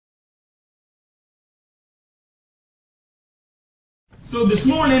So this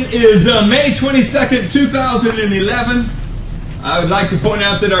morning is May 22nd, 2011. I would like to point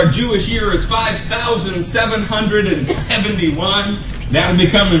out that our Jewish year is 5,771. That will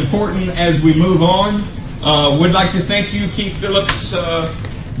become important as we move on. Would like to thank you, Keith Phillips.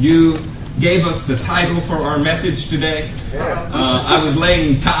 You gave us the title for our message today. I was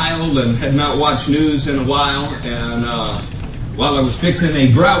laying tile and had not watched news in a while, and while I was fixing a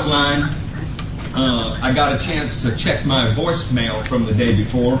grout line, I got a chance to check my voicemail from the day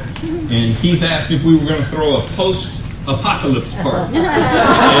before, and Keith asked if we were going to throw a post-apocalypse party.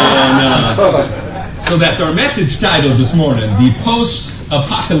 And so that's our message title this morning, the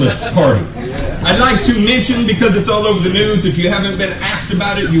post-apocalypse party. I'd like to mention, because it's all over the news, if you haven't been asked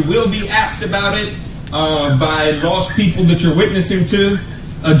about it, you will be asked about it by lost people that you're witnessing to.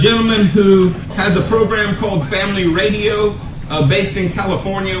 A gentleman who has a program called Family Radio, based in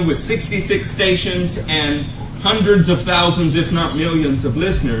California with 66 stations and hundreds of thousands, if not millions, of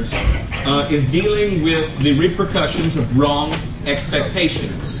listeners, is dealing with the repercussions of wrong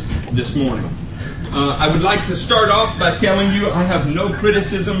expectations this morning. I would like to start off by telling you I have no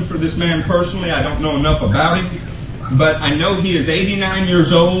criticism for this man personally. I don't know enough about him. But I know he is 89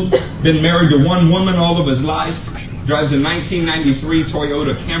 years old, been married to one woman all of his life, drives a 1993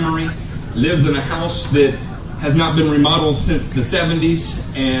 Toyota Camry, lives in a house that has not been remodeled since the 70s,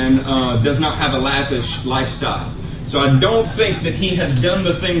 and does not have a lavish lifestyle. So I don't think that he has done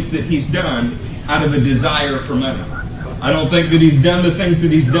the things that he's done out of a desire for money. I don't think that he's done the things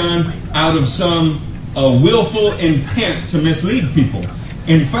that he's done out of some willful intent to mislead people.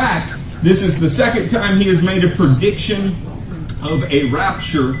 In fact, this is the second time he has made a prediction of a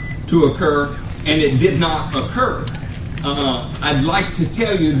rapture to occur, and it did not occur. I'd like to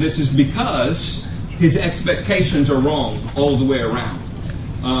tell you this is because his expectations are wrong all the way around.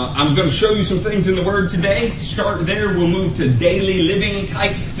 I'm going to show you some things in the Word today. Start there. We'll move to daily living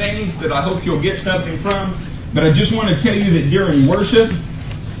type things that I hope you'll get something from. But I just want to tell you that during worship,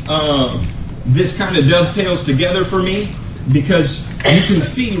 this kind of dovetails together for me, because you can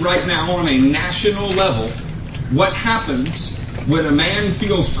see right now on a national level what happens when a man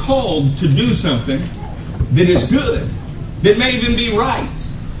feels called to do something that is good, that may even be right,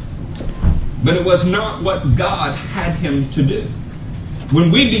 but it was not what God had him to do. When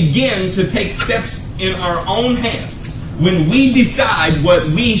we begin to take steps in our own hands, when we decide what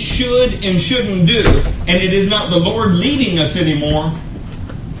we should and shouldn't do, and it is not the Lord leading us anymore,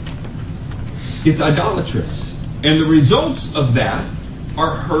 it's idolatrous. And the results of that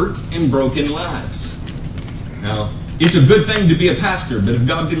are hurt and broken lives. Now, it's a good thing to be a pastor, but if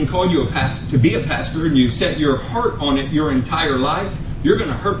God didn't call you to be a pastor and you set your heart on it your entire life, you're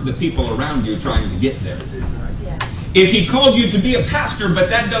going to hurt the people around you trying to get there. If He called you to be a pastor, but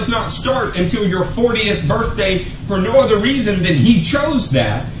that does not start until your 40th birthday for no other reason than He chose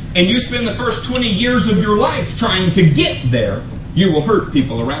that, and you spend the first 20 years of your life trying to get there, you will hurt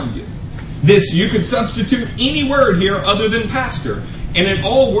people around you. This, you could substitute any word here other than pastor, and it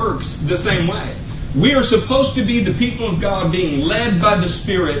all works the same way. We are supposed to be the people of God being led by the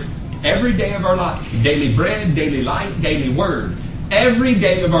Spirit every day of our life. Daily bread, daily light, daily word. Every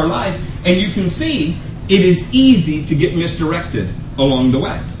day of our life. And you can see it is easy to get misdirected along the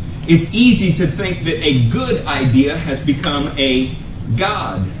way. It's easy to think that a good idea has become a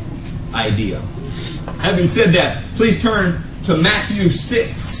God idea. Having said that, please turn to Matthew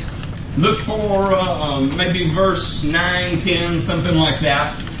 6. Look for maybe verse 9, 10, something like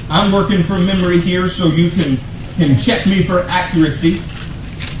that. I'm working from memory here, so you can check me for accuracy.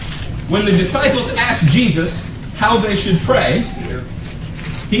 When the disciples asked Jesus how they should pray,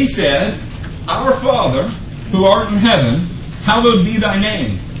 He said, "Our Father, who art in heaven, hallowed be thy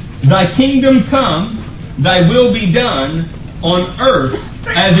name. Thy kingdom come, thy will be done on earth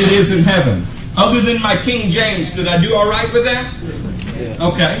as it is in heaven." Other than my King James, did I do all right with that?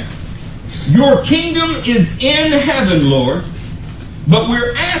 Okay. Your kingdom is in heaven, Lord, but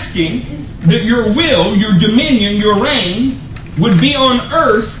we're asking that your will, your dominion, your reign would be on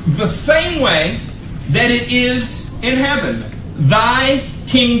earth the same way that it is in heaven. Thy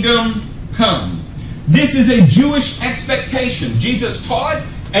kingdom come. This is a Jewish expectation. Jesus taught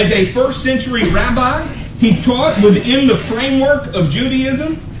as a first century rabbi. He taught within the framework of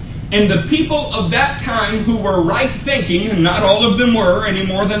Judaism. And the people of that time who were right thinking, and not all of them were any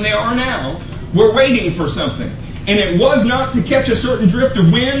more than they are now, were waiting for something. And it was not to catch a certain drift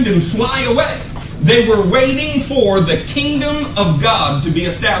of wind and fly away. They were waiting for the kingdom of God to be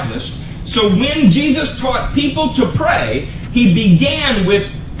established. So when Jesus taught people to pray, He began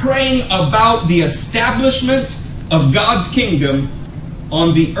with praying about the establishment of God's kingdom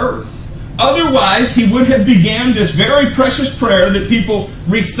on the earth. Otherwise, he would have began this very precious prayer that people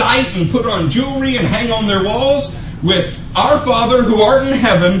recite and put on jewelry and hang on their walls with, "Our Father who art in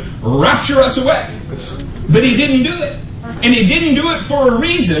heaven, rapture us away." But he didn't do it. And he didn't do it for a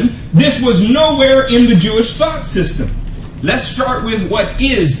reason. This was nowhere in the Jewish thought system. Let's start with what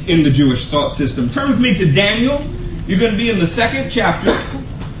is in the Jewish thought system. Turn with me to Daniel. You're going to be in the 2nd chapter.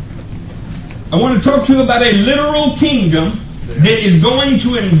 I want to talk to you about a literal kingdom that is going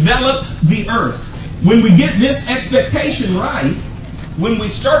to envelop the earth. When we get this expectation right, when we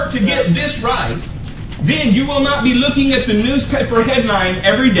start to get this right, then you will not be looking at the newspaper headline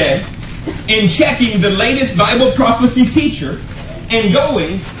every day and checking the latest Bible prophecy teacher and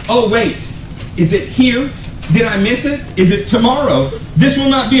going, "Oh wait, is it here? Did I miss it? Is it tomorrow?" This will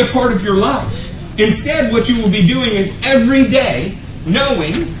not be a part of your life. Instead, what you will be doing is every day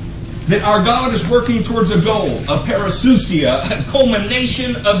knowing that our God is working towards a goal, a parousia, a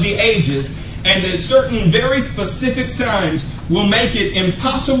culmination of the ages, and that certain very specific signs will make it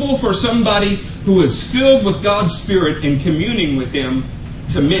impossible for somebody who is filled with God's Spirit and communing with Him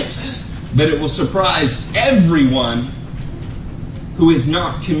to miss. But it will surprise everyone who is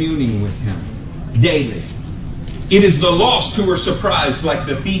not communing with Him daily. It is the lost who are surprised like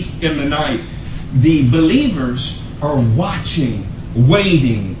the thief in the night. The believers are watching,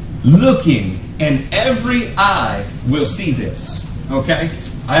 waiting, looking, and every eye will see this. Okay?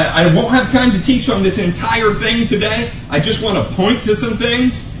 I won't have time to teach on this entire thing today. I just want to point to some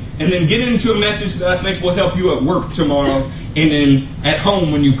things and then get into a message that I think will help you at work tomorrow and at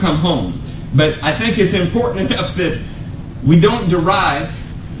home when you come home. But I think it's important enough that we don't derive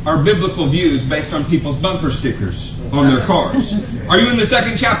our biblical views based on people's bumper stickers on their cars. Are you in the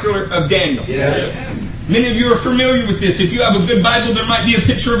 2nd chapter of Daniel? Yes. Many of you are familiar with this. If you have a good Bible, there might be a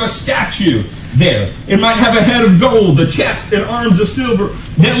picture of a statue there. It might have a head of gold, a chest and arms of silver,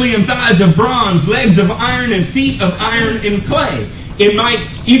 belly and thighs of bronze, legs of iron, and feet of iron and clay. It might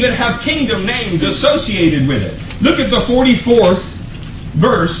even have kingdom names associated with it. Look at the 44th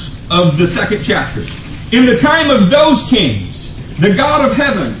verse of the 2nd chapter. "In the time of those kings, the God of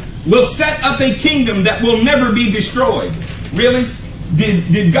heaven will set up a kingdom that will never be destroyed." Really?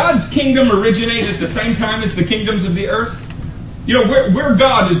 Did God's kingdom originate at the same time as the kingdoms of the earth? You know, where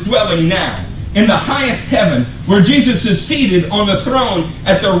God is dwelling now, in the highest heaven, where Jesus is seated on the throne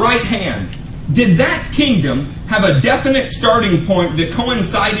at the right hand, did that kingdom have a definite starting point that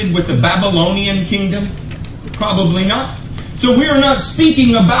coincided with the Babylonian kingdom? Probably not. So we are not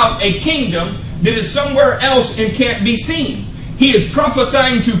speaking about a kingdom that is somewhere else and can't be seen. He is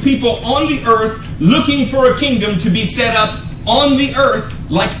prophesying to people on the earth looking for a kingdom to be set up on the earth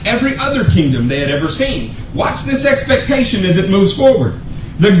like every other kingdom they had ever seen. Watch this expectation as it moves forward.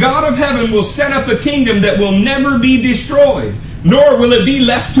 "The God of heaven will set up a kingdom that will never be destroyed, nor will it be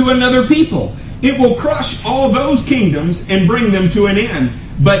left to another people. It will crush all those kingdoms and bring them to an end,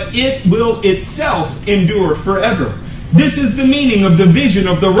 but it will itself endure forever." This is the meaning of the vision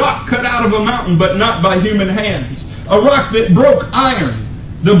of the rock cut out of a mountain, but not by human hands. A rock that broke iron,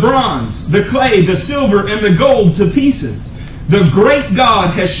 the bronze, the clay, the silver, and the gold to pieces. The great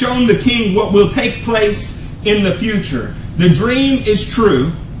God has shown the king what will take place in the future. The dream is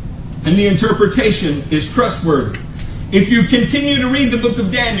true, and the interpretation is trustworthy. If you continue to read the book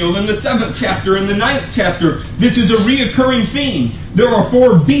of Daniel in the 7th chapter and the 9th chapter, this is a reoccurring theme. There are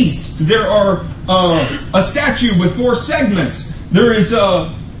 4 beasts. There are a statue with 4 segments. There is a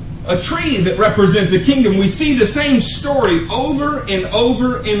tree that represents a kingdom. We see the same story over and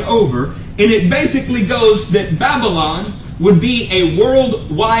over and over, and it basically goes that Babylon would be a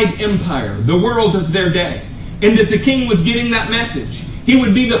worldwide empire, the world of their day, and that the king was getting that message. He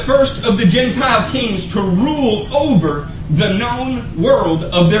would be the first of the Gentile kings to rule over the known world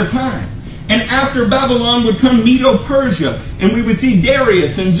of their time. And after Babylon would come Medo-Persia, and we would see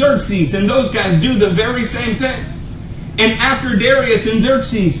Darius and Xerxes, and those guys do the very same thing. And after Darius and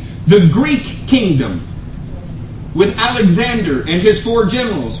Xerxes, the Greek kingdom, with Alexander and his 4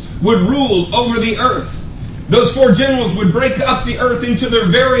 generals, would rule over the earth. Those 4 generals would break up the earth into their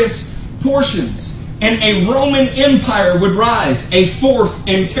various portions, and a Roman Empire would rise, a 4th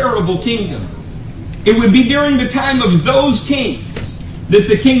and terrible kingdom. It would be during the time of those kings that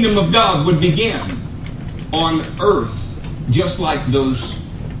the kingdom of God would begin on earth, just like those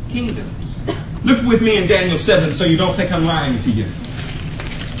kingdoms. Look with me in Daniel 7 so you don't think I'm lying to you.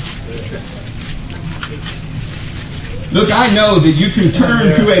 Look, I know that you can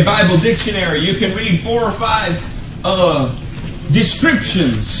turn to a Bible dictionary. You can read 4 or 5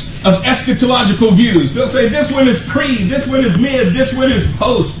 descriptions of eschatological views. They'll say this one is pre, this one is mid, this one is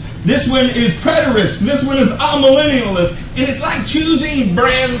post, this one is preterist, this one is amillennialist. And it's like choosing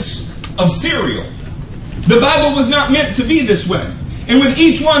brands of cereal. The Bible was not meant to be this way. And with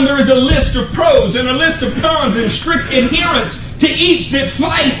each one there is a list of pros and a list of cons and strict adherence to each that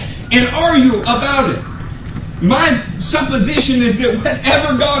fight and argue about it. My supposition is that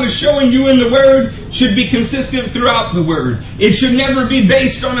whatever God is showing you in the Word should be consistent throughout the Word. It should never be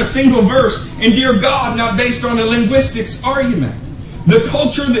based on a single verse, and dear God, not based on a linguistics argument. The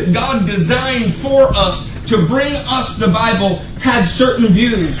culture that God designed for us to bring us the Bible had certain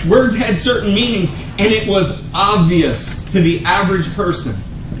views. Words had certain meanings, and it was obvious to the average person,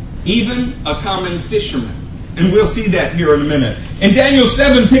 even a common fisherman. And we'll see that here in a minute. In Daniel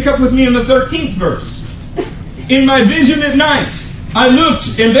 7, pick up with me in the 13th verse. In my vision at night, I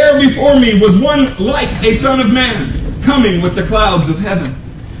looked, and there before me was one like a son of man, coming with the clouds of heaven.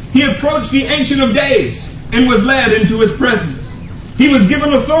 He approached the Ancient of Days, and was led into his presence. He was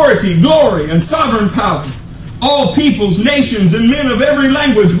given authority, glory, and sovereign power. All peoples, nations, and men of every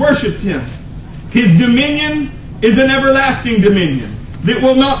language worshipped him. His dominion is an everlasting dominion that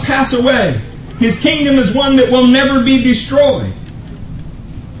will not pass away. His kingdom is one that will never be destroyed.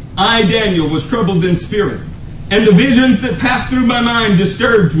 I, Daniel, was troubled in spirit, and the visions that passed through my mind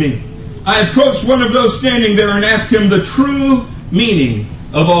disturbed me. I approached one of those standing there and asked him the true meaning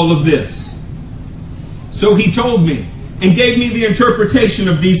of all of this. So he told me and gave me the interpretation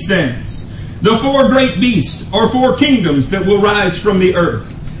of these things. The four great beasts are four kingdoms that will rise from the earth.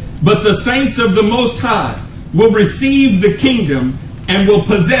 But the saints of the Most High will receive the kingdom and will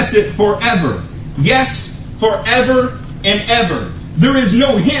possess it forever. Yes, forever and ever. There is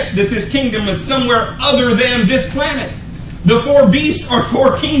no hint that this kingdom is somewhere other than this planet. The four beasts are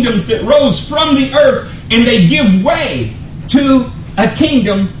four kingdoms that rose from the earth, and they give way to a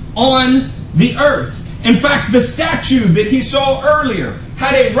kingdom on the earth. In fact, the statue that he saw earlier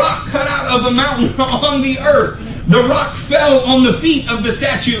had a rock cut out of a mountain on the earth. The rock fell on the feet of the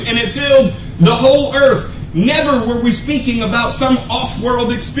statue, and it filled the whole earth. Never were we speaking about some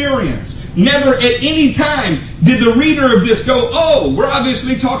off-world experience. Never at any time did the reader of this go, oh, we're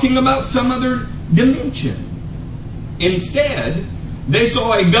obviously talking about some other dimension. Instead, they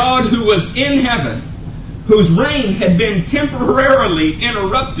saw a God who was in heaven, whose reign had been temporarily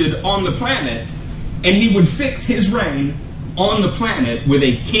interrupted on the planet, and he would fix his reign on the planet with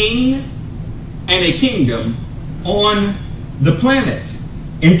a king and a kingdom on the planet.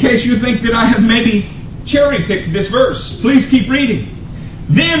 In case you think that I have maybe cherry-picked this verse, please keep reading.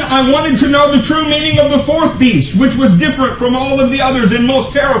 Then I wanted to know the true meaning of the fourth beast, which was different from all of the others and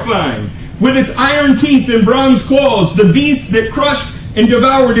most terrifying. With its iron teeth and bronze claws, the beast that crushed and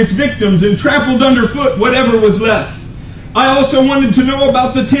devoured its victims and trampled underfoot whatever was left. I also wanted to know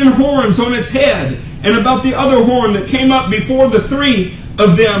about the 10 horns on its head, and about the other horn that came up before the 3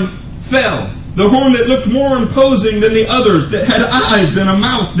 of them fell. The horn that looked more imposing than the others, that had eyes and a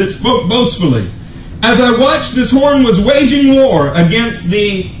mouth that spoke boastfully. As I watched, this horn was waging war against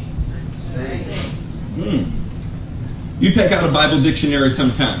the... You take out a Bible dictionary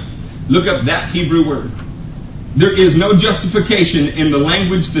sometime. Look up that Hebrew word. There is no justification in the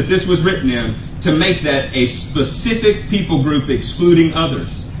language that this was written in to make that a specific people group excluding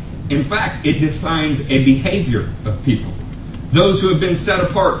others. In fact, it defines a behavior of people. Those who have been set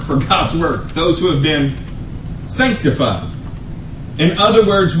apart for God's work. Those who have been sanctified. In other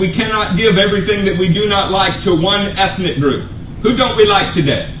words, we cannot give everything that we do not like to one ethnic group. Who don't we like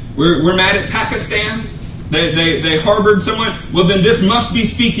today? We're mad at Pakistan. They harbored someone. Well, then this must be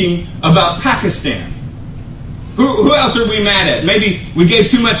speaking about Pakistan. Who else are we mad at? Maybe we gave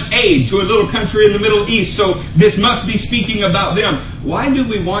too much aid to a little country in the Middle East, so this must be speaking about them. Why do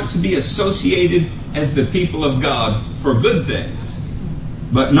we want to be associated as the people of God for good things,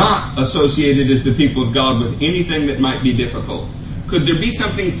 but not associated as the people of God with anything that might be difficult? Could there be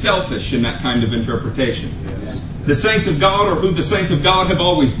something selfish in that kind of interpretation? The saints of God are who the saints of God have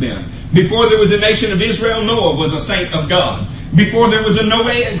always been. Before there was a nation of Israel, Noah was a saint of God. Before there was a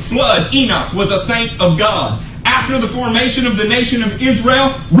Noahic flood, Enoch was a saint of God. After the formation of the nation of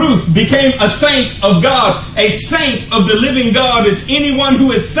Israel, Ruth became a saint of God. A saint of the living God is anyone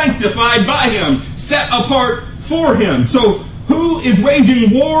who is sanctified by Him, set apart for Him. So who is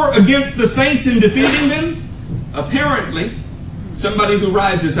waging war against the saints and defeating them? Apparently, somebody who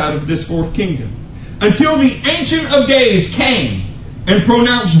rises out of this fourth kingdom. Until the Ancient of Days came and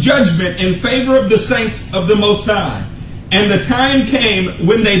pronounced judgment in favor of the saints of the Most High. And the time came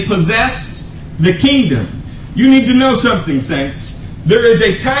when they possessed the kingdom. You need to know something, saints. There is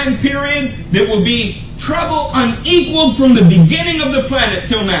a time period that will be trouble unequaled from the beginning of the planet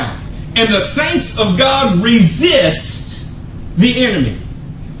till now. And the saints of God resist the enemy.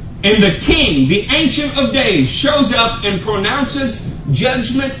 And the king, the Ancient of Days, shows up and pronounces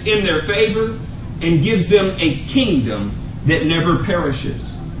judgment in their favor and gives them a kingdom that never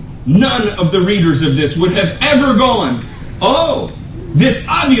perishes. None of the readers of this would have ever gone, oh, this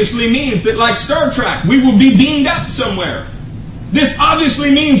obviously means that, like Star Trek, we will be beamed up somewhere. This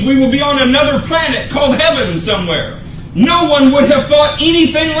obviously means we will be on another planet called heaven somewhere. No one would have thought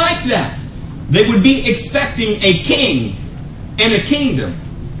anything like that. They would be expecting a king and a kingdom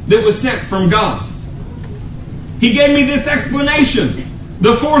that was sent from God. He gave me this explanation.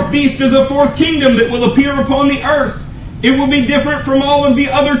 The fourth beast is a fourth kingdom that will appear upon the earth. It will be different from all of the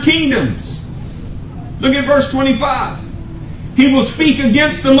other kingdoms. Look at verse 25. He will speak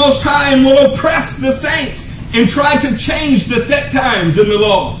against the Most High and will oppress the saints and try to change the set times and the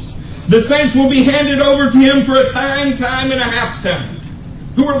laws. The saints will be handed over to him for a time, time and a half's time.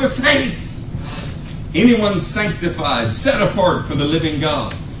 Who are the saints? Anyone sanctified, set apart for the living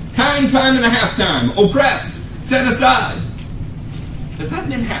God. Time, time and a half time. Oppressed, set aside. Has that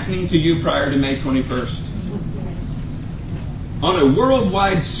been happening to you prior to May 21st? On a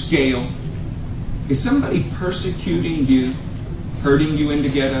worldwide scale, is somebody persecuting you, hurting you into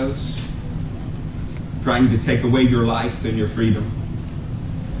ghettos, trying to take away your life and your freedom?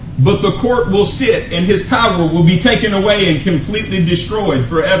 But the court will sit and his power will be taken away and completely destroyed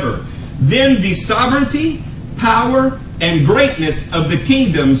forever. Then the sovereignty, power, and greatness of the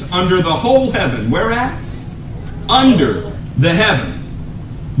kingdoms under the whole heaven, where at? Under the heaven,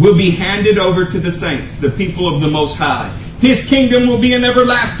 will be handed over to the saints, the people of the Most High. His kingdom will be an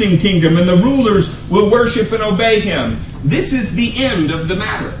everlasting kingdom, and the rulers will worship and obey him. This is the end of the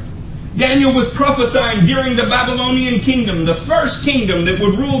matter. Daniel was prophesying during the Babylonian kingdom, the first kingdom that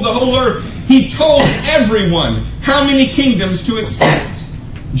would rule the whole earth. He told everyone how many kingdoms to expect.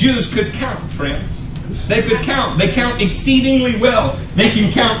 Jews could count, friends. They could count. They count exceedingly well. They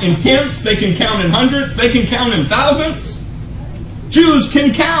can count in tenths. They can count in hundreds. They can count in thousands. Jews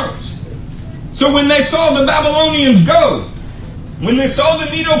can count. So when they saw the Babylonians go, when they saw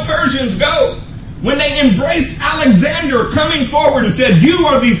the Medo-Persians go, when they embraced Alexander coming forward and said, you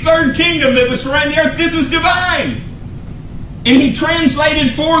are the third kingdom that was to reign the earth, this is divine. And he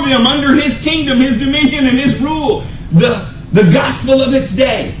translated for them under his kingdom, his dominion, and his rule, the gospel of its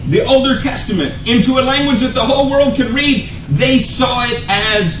day, the Older Testament, into a language that the whole world could read. They saw it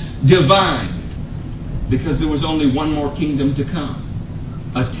as divine because there was only one more kingdom to come.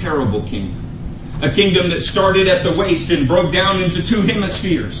 A terrible kingdom. A kingdom that started at the waist and broke down into two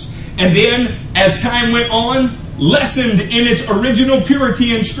hemispheres. And then, as time went on, lessened in its original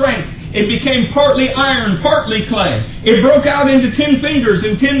purity and strength. It became partly iron, partly clay. It broke out into 10 fingers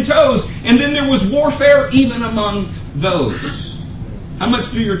and 10 toes. And then there was warfare even among those. How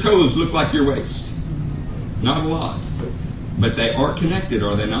much do your toes look like your waist? Not a lot. But they are connected,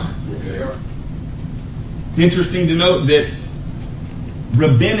 are they not? It's interesting to note that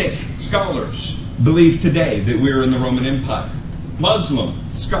rabbinic scholars believe today that we're in the Roman Empire. Muslim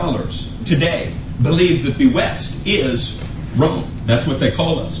scholars today believe that the West is Rome. That's what they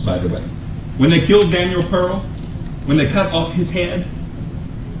call us, by the way. When they killed Daniel Pearl, when they cut off his head,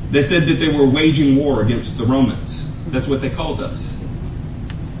 they said that they were waging war against the Romans. That's what they called us.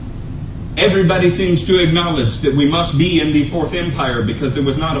 Everybody seems to acknowledge that we must be in the Fourth Empire because there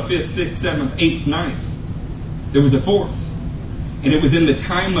was not a fifth, sixth, seventh, eighth, ninth. There was a fourth. And it was in the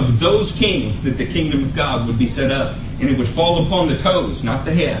time of those kings that the kingdom of God would be set up. And it would fall upon the toes, not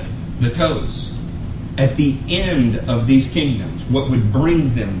the head, the toes. At the end of these kingdoms, what would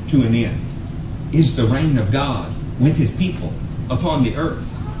bring them to an end is the reign of God with his people upon the earth.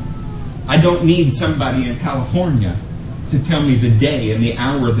 I don't need somebody in California to tell me the day and the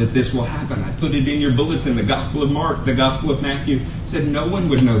hour that this will happen. I put it in your bulletin. The Gospel of Mark, the Gospel of Matthew said no one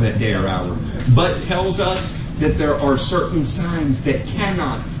would know that day or hour, but tells us that there are certain signs that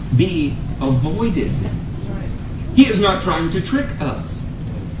cannot be avoided. He is not trying to trick us.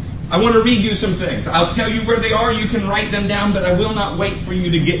 I want to read you some things. I'll tell you where they are. You can write them down, but I will not wait for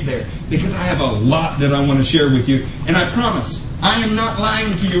you to get there because I have a lot that I want to share with you. And I promise, I am not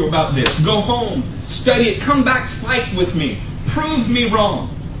lying to you about this. Go home, study it, come back, fight with me. Prove me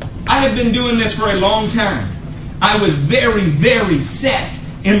wrong. I have been doing this for a long time. I was very, very set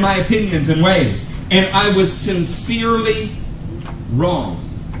in my opinions and ways. And I was sincerely wrong,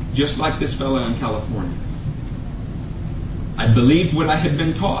 just like this fellow in California. I believed what I had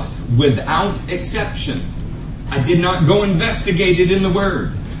been taught without exception. I did not go investigate it in the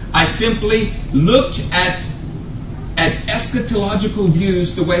Word. I simply looked at eschatological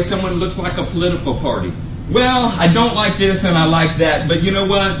views the way someone looks like a political party. Well, I don't like this and I like that, but you know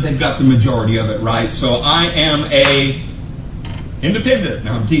what? They've got the majority of it right, so I am a Independent.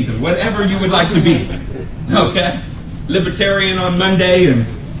 No, I'm teasing. Whatever you would like to be. Okay? Libertarian on Monday, and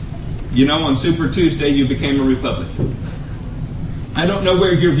on Super Tuesday you became a Republican. I don't know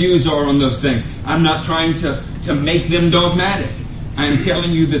where your views are on those things. I'm not trying to make them dogmatic. I am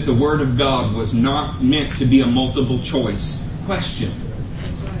telling you that the Word of God was not meant to be a multiple choice question.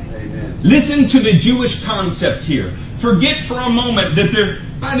 Amen. Listen to the Jewish concept here. Forget for a moment that there...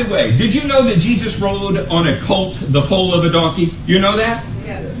 By the way, did you know that Jesus rode on a colt, the foal of a donkey? You know that?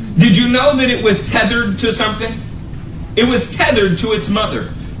 Yes. Did you know that it was tethered to something? It was tethered to its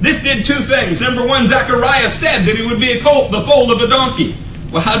mother. This did two things. Number one, Zechariah said that it would be a colt, the foal of a donkey.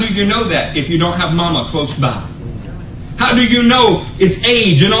 Well, how do you know that if you don't have mama close by? How do you know its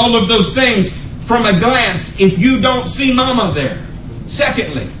age and all of those things from a glance if you don't see mama there?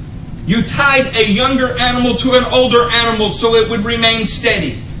 Secondly, you tied a younger animal to an older animal so it would remain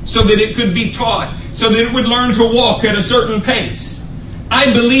steady, so that it could be taught, so that it would learn to walk at a certain pace.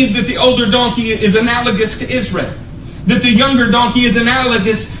 I believe that the older donkey is analogous to Israel, that the younger donkey is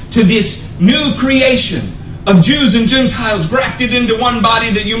analogous to this new creation of Jews and Gentiles grafted into one body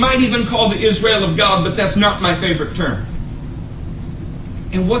that you might even call the Israel of God, but that's not my favorite term.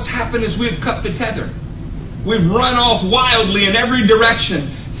 And what's happened is we've cut the tether. We've run off wildly in every direction.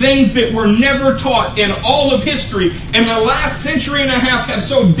 Things that were never taught in all of history, and the last century and a half have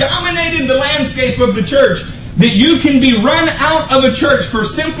so dominated the landscape of the church that you can be run out of a church for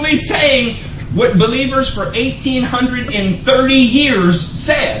simply saying what believers for 1830 years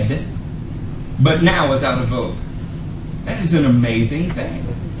said, but now is out of vogue. That is an amazing thing.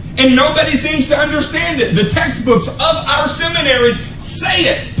 And nobody seems to understand it. The textbooks of our seminaries say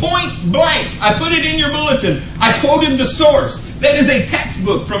it point blank. I put it in your bulletin. I quoted the source. That is a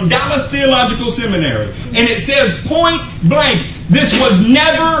textbook from Dallas Theological Seminary. And it says point blank, this was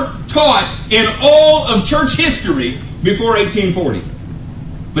never taught in all of church history before 1840.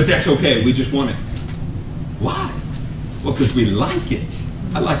 But that's okay. We just want it. Why? Well, because we like it.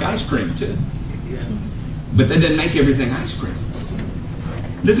 I like ice cream too. But that doesn't make everything ice cream.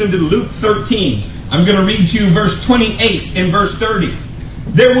 Listen to Luke 13. I'm going to read to you verse 28 and verse 30.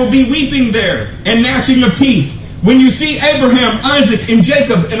 There will be weeping there and gnashing of teeth when you see Abraham, Isaac, and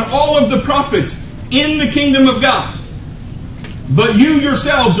Jacob and all of the prophets in the kingdom of God. But you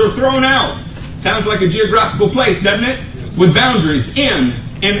yourselves are thrown out. Sounds like a geographical place, doesn't it? With boundaries in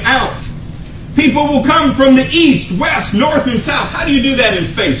and out. People will come from the east, west, north, and south. How do you do that in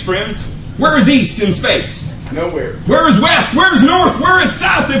space, friends? Where is east in space? Nowhere. Where is west? Where is north? Where is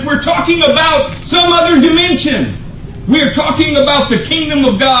south? If we're talking about some other dimension, we are talking about the kingdom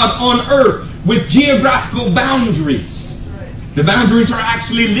of God on earth with geographical boundaries. The boundaries are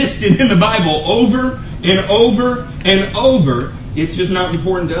actually listed in the Bible over and over and over. It's just not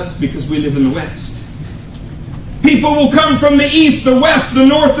important to us because we live in the West. People will come from the east, the west, the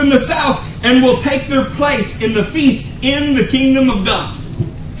north, and the south, and will take their place in the feast in the kingdom of God.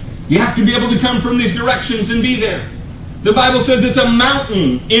 You have to be able to come from these directions and be there. The Bible says it's a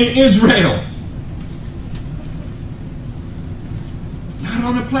mountain in Israel. Not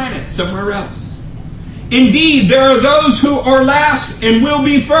on a planet, somewhere else. Indeed, there are those who are last and will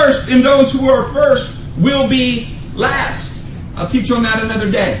be first, and those who are first will be last. I'll teach on that another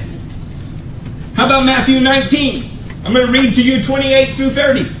day. How about Matthew 19? I'm going to read to you 28 through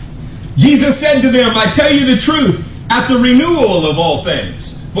 30. Jesus said to them, I tell you the truth, at the renewal of all things.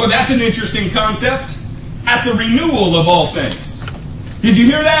 Well, that's an interesting concept. At the renewal of all things. Did you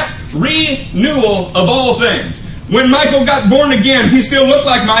hear that? Renewal of all things. When Michael got born again, he still looked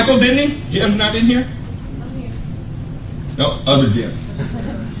like Michael, didn't he? Jim's not in here? No, other Jim.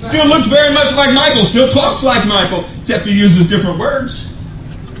 Still looks very much like Michael. Still talks like Michael, except he uses different words.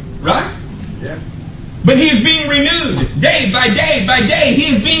 Right? Yeah. But he is being renewed. Day by day by day,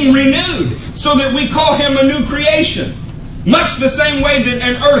 he is being renewed. So that we call him a new creation. Much the same way that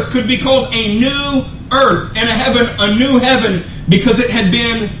an earth could be called a new earth and a heaven, a new heaven, because it had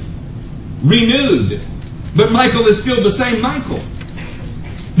been renewed. But Michael is still the same Michael.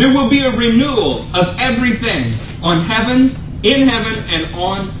 There will be a renewal of everything on heaven, in heaven, and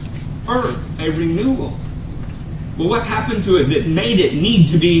on earth. A renewal. Well, what happened to it that made it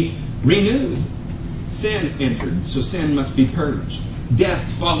need to be renewed? Sin entered, so sin must be purged. Death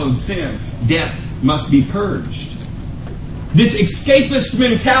followed sin. Death must be purged. This escapist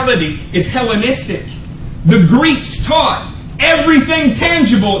mentality is Hellenistic. The Greeks taught everything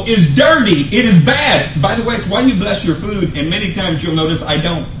tangible is dirty, it is bad. By the way, it's why you bless your food, and many times you'll notice I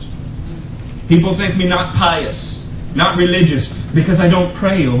don't. People think me not pious, not religious, because I don't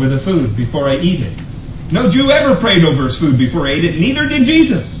pray over the food before I eat it. No Jew ever prayed over his food before he ate it, neither did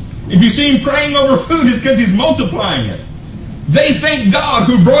Jesus. If you see him praying over food, it's because he's multiplying it. They thank God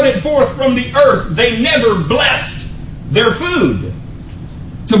who brought it forth from the earth. They never blessed their food.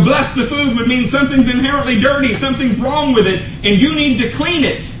 To bless the food would mean something's inherently dirty, something's wrong with it, and you need to clean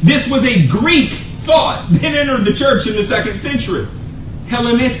it. This was a Greek thought that entered the church in the 2nd century.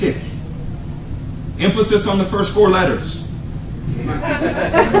 Hellenistic. Emphasis on the first 4 letters.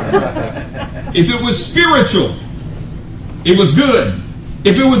 If it was spiritual, it was good.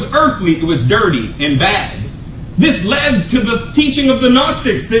 If it was earthly, it was dirty and bad. This led to the teaching of the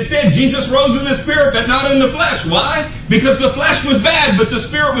Gnostics that said Jesus rose in the spirit but not in the flesh. Why? Because the flesh was bad but the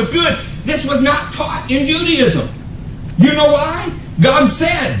spirit was good. This was not taught in Judaism. You know why? God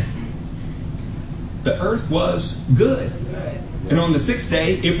said the earth was good. And on the 6th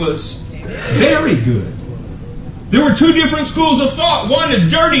day, it was very good. There were 2 different schools of thought. One is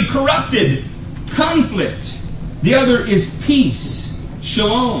dirty, corrupted, conflict. The other is peace,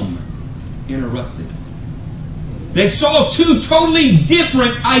 shalom, interrupted. They saw 2 totally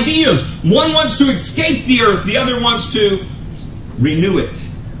different ideas. One wants to escape the earth. The other wants to renew it,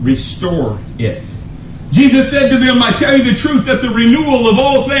 restore it. Jesus said to them, I tell you the truth, that the renewal of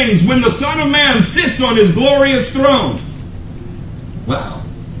all things, when the Son of Man sits on his glorious throne. Wow.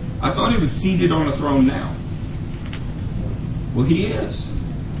 I thought he was seated on a throne now. Well, he is.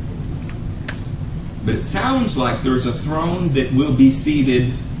 But it sounds like there's a throne that will be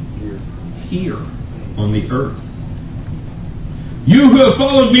seated here on the earth. You who have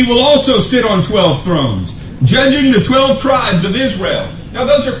followed me will also sit on 12 thrones, judging the 12 tribes of Israel. Now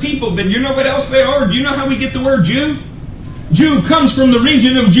those are people, but you know what else they are? Do you know how we get the word Jew? Jew comes from the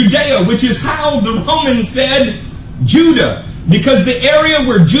region of Judea, which is how the Romans said Judah. Because the area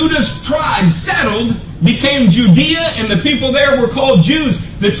where Judah's tribe settled became Judea, and the people there were called Jews.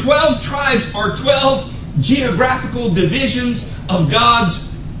 The 12 tribes are 12 geographical divisions of God's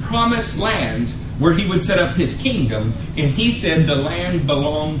promised land where he would set up his kingdom, and he said the land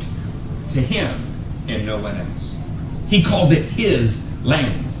belonged to him and no one else. He called it his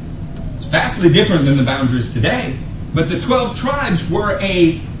land. It's vastly different than the boundaries today, but the 12 tribes were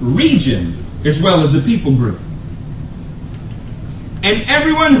a region as well as a people group. And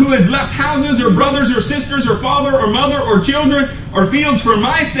everyone who has left houses or brothers or sisters or father or mother or children or fields for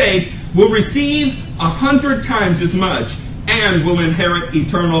my sake will receive 100 times as much and will inherit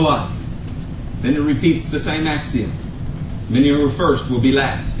eternal life. Then it repeats the same axiom. Many who are first will be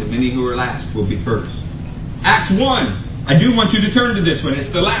last, and many who are last will be first. Acts 1. I do want you to turn to this one. It's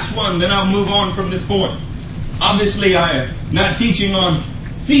the last one, then I'll move on from this point. Obviously, I am not teaching on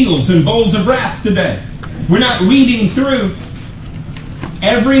seals and bowls of wrath today. We're not reading through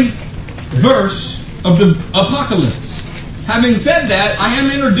every verse of the apocalypse. Having said that, I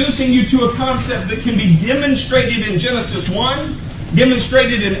am introducing you to a concept that can be demonstrated in Genesis 1,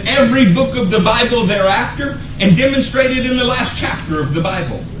 demonstrated in every book of the Bible thereafter, and demonstrated in the last chapter of the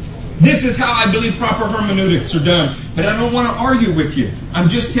Bible. This is how I believe proper hermeneutics are done. But I don't want to argue with you. I'm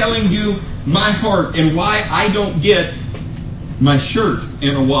just telling you my heart and why I don't get my shirt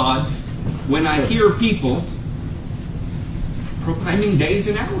in a wad when I hear people proclaiming days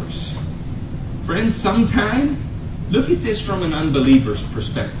and hours. Friends, sometime, look at this from an unbeliever's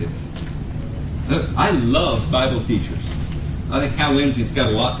perspective. I love Bible teachers. I think Hal Lindsey's got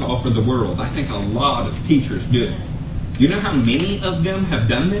a lot to offer the world. I think a lot of teachers do. Do you know how many of them have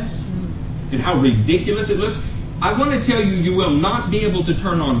done this? And how ridiculous it looks? I want to tell you, you will not be able to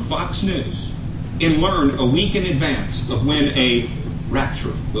turn on Fox News and learn a week in advance of when a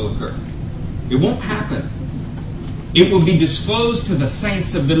rapture will occur. It won't happen. It will be disclosed to the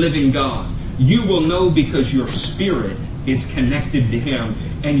saints of the living God. You will know because your spirit is connected to Him,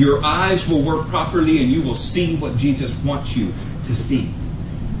 and your eyes will work properly, and you will see what Jesus wants you to see.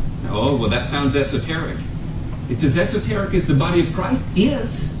 So, oh, well, that sounds esoteric. It's as esoteric as the body of Christ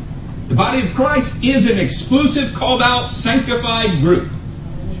is. The body of Christ is an exclusive, called out, sanctified group.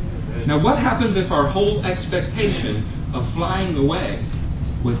 Now, what happens if our whole expectation of flying away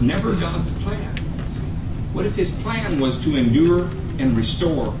was never God's plan? What if His plan was to endure and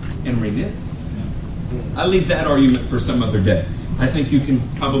restore and remit? I'll leave that argument for some other day. I think you can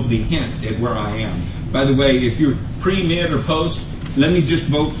probably hint at where I am. By the way, if you're pre, mid, or post, let me just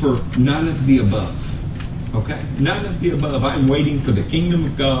vote for none of the above. Okay? None of the above. I'm waiting for the kingdom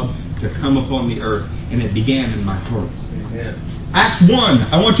of God to come upon the earth, and it began in my heart. Amen. Acts 1,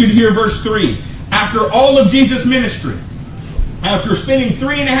 I want you to hear verse 3. After all of Jesus' ministry, after spending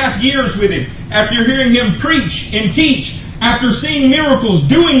 3.5 years with Him, after hearing Him preach and teach, after seeing miracles,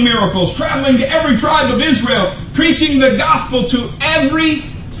 doing miracles, traveling to every tribe of Israel, preaching the gospel to every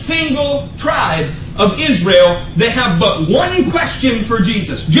single tribe of Israel, they have but one question for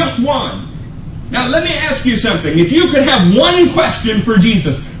Jesus. Just one. Now, let me ask you something. If you could have one question for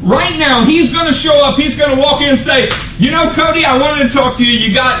Jesus, right now, He's going to show up. He's going to walk in and say, you know, Cody, I wanted to talk to you.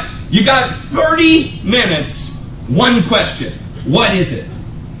 You got 30 minutes, one question. What is it?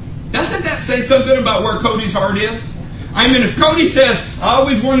 Doesn't that say something about where Cody's heart is? I mean, if Cody says, I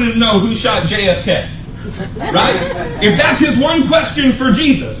always wanted to know who shot JFK, right? If that's his one question for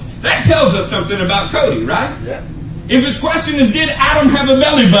Jesus, that tells us something about Cody, right? Yeah. If his question is, did Adam have a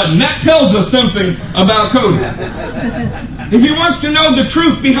belly button? That tells us something about Cody. If he wants to know the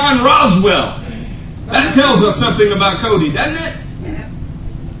truth behind Roswell, that tells us something about Cody, doesn't it?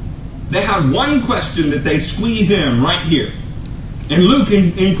 They had one question that they squeeze in right here. And Luke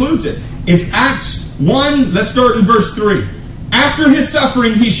includes it. It's Acts 1, let's start in verse 3. After his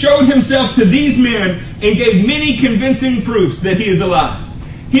suffering, he showed himself to these men and gave many convincing proofs that he is alive.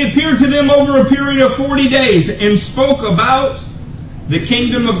 He appeared to them over a period of 40 days and spoke about the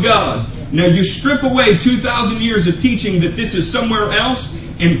kingdom of God. Now you strip away 2,000 years of teaching that this is somewhere else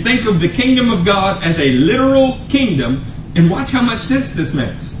and think of the kingdom of God as a literal kingdom, and watch how much sense this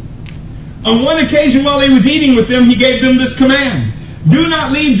makes. On one occasion while he was eating with them, he gave them this command. Do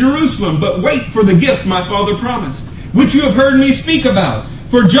not leave Jerusalem, but wait for the gift my Father promised, which you have heard me speak about.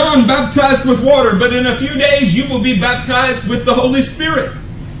 For John baptized with water, but in a few days you will be baptized with the Holy Spirit.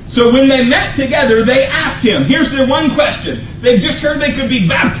 So when they met together, they asked him, here's their one question. They've just heard they could be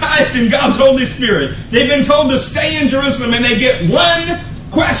baptized in God's Holy Spirit. They've been told to stay in Jerusalem, and they get one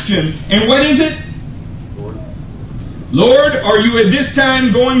question. And what is it? Lord, are you at this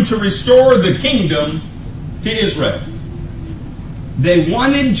time going to restore the kingdom to Israel? They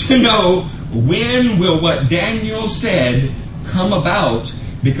wanted to know, when will what Daniel said come about?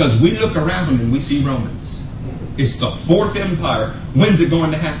 Because we look around and we see Romans. It's the fourth empire. When's it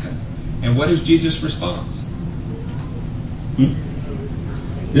going to happen? And what is Jesus' response?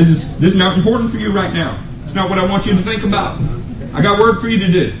 This is not important for you right now. It's not what I want you to think about. I got work for you to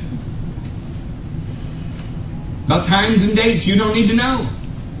do. About times and dates you don't need to know.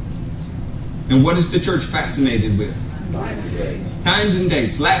 And what is the church fascinated with? Times and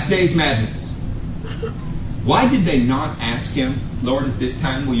dates. Last days madness. Why did they not ask him, Lord, at this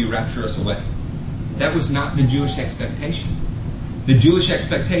time will you rapture us away? That was not the Jewish expectation. The Jewish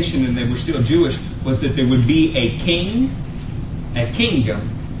expectation, and they were still Jewish, was that there would be a king, a kingdom.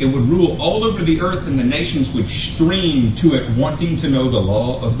 It would rule all over the earth, and the nations would stream to it wanting to know the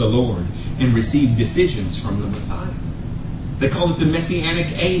law of the Lord and receive decisions from the Messiah. They call it the Messianic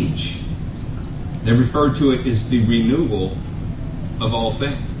age. They refer to it as the renewal of all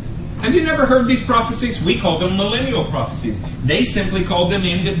things. Have you never heard these prophecies? We call them millennial prophecies. They simply call them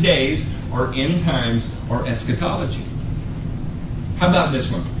end of days or end times or eschatology. How about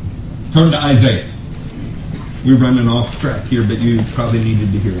this one? Turn to Isaiah. We're running off track here, but you probably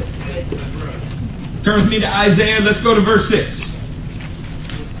needed to hear it. Turn with me to Isaiah. Let's go to verse 6.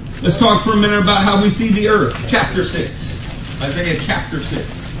 Let's talk for a minute about how we see the earth. Chapter 6. Isaiah chapter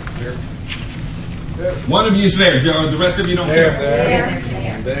 6. One of you is there. The rest of you don't care.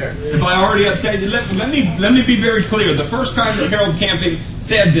 There. If I already upset you, let me be very clear. The first time that Harold Camping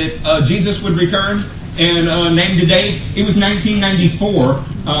said that Jesus would return and named a date, it was 1994.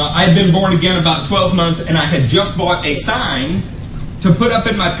 I had been born again about 12 months, and I had just bought a sign to put up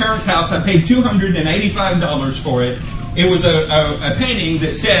in my parents' house. I paid $285 for it. It was a painting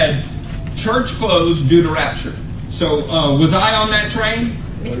that said, "Church closed due to rapture." So was I on that train?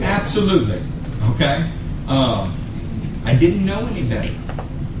 Absolutely. Okay? I didn't know any better.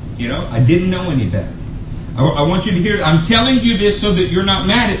 I didn't know any better. I want you to hear, I'm telling you this so that you're not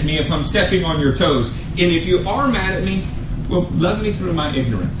mad at me if I'm stepping on your toes. And if you are mad at me, well, love me through my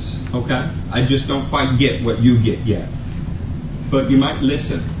ignorance. Okay? I just don't quite get what you get yet. But you might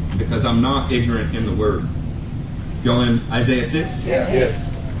listen, because I'm not ignorant in the Word. Y'all in Isaiah 6? Yeah. Yes.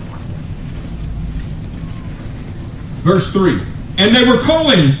 Verse 3. And they were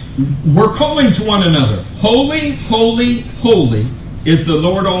calling to one another, "Holy, holy, holy is the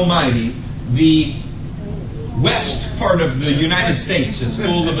Lord Almighty. The west part of the United States is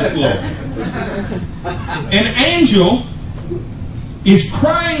full of His glory." An angel is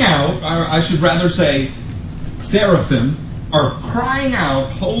crying out, or I should rather say, seraphim are crying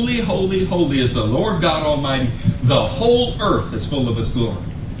out, "Holy, holy, holy is the Lord God Almighty. The whole earth is full of His glory."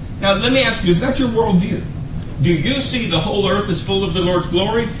 Now, let me ask you, is that your worldview? Do you see the whole earth is full of the Lord's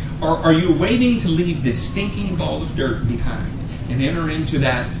glory? Or are you waiting to leave this stinking ball of dirt behind and enter into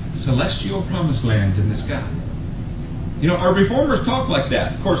that celestial promised land in the sky? Our reformers talk like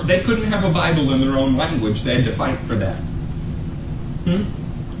that. Of course, they couldn't have a Bible in their own language. They had to fight for that.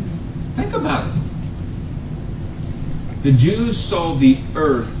 Think about it. The Jews saw the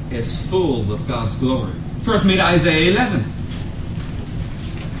earth as full of God's glory. Turn with me to Isaiah 11.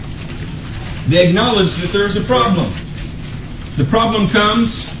 They acknowledge that there's a problem. The problem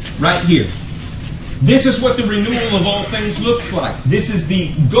comes right here. This is what the renewal of all things looks like. This is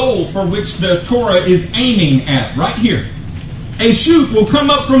the goal for which the Torah is aiming at, right here. A shoot will come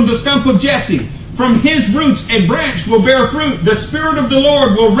up from the stump of Jesse. From his roots a branch will bear fruit. The Spirit of the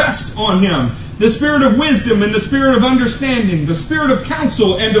Lord will rest on him. The Spirit of wisdom and the Spirit of understanding. The Spirit of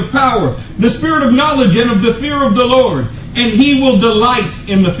counsel and of power. The Spirit of knowledge and of the fear of the Lord. And he will delight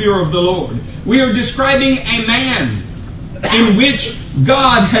in the fear of the Lord. We are describing a man in which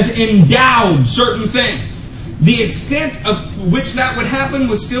God has endowed certain things. The extent of which that would happen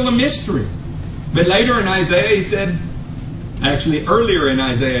was still a mystery. But later in Isaiah he said, actually earlier in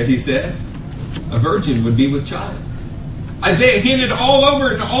Isaiah he said, a virgin would be with child. Isaiah hinted all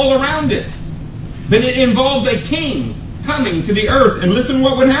over and all around it. But it involved a king coming to the earth. And listen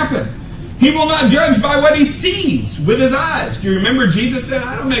what would happen. He will not judge by what he sees with his eyes. Do you remember Jesus said,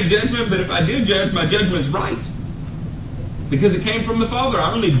 I don't make judgment, but if I do judge, my judgment's right. Because it came from the Father.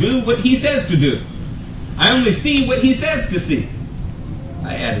 I only do what he says to do. I only see what he says to see.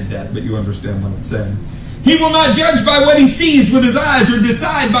 I added that, but you understand what I'm saying. He will not judge by what he sees with his eyes or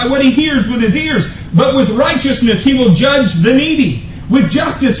decide by what he hears with his ears. But with righteousness he will judge the needy. With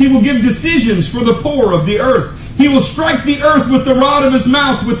justice he will give decisions for the poor of the earth. He will strike the earth with the rod of his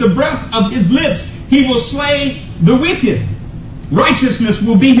mouth, with the breath of his lips. He will slay the wicked. Righteousness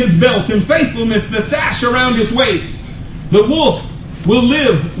will be his belt, and faithfulness the sash around his waist. The wolf will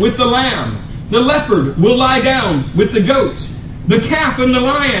live with the lamb. The leopard will lie down with the goat. The calf and the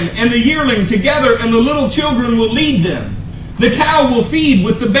lion and the yearling together, and the little children will lead them. The cow will feed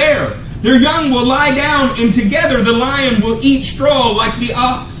with the bear. Their young will lie down, and together the lion will eat straw like the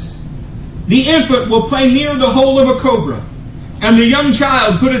ox. The infant will play near the hole of a cobra, and the young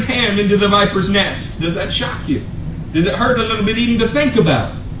child put his hand into the viper's nest. Does that shock you? Does it hurt a little bit even to think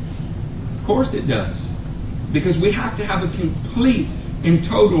about? Of course it does. Because we have to have a complete and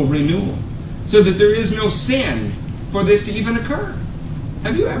total renewal, so that there is no sin for this to even occur.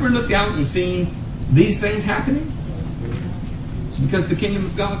 Have you ever looked out and seen these things happening? It's because the kingdom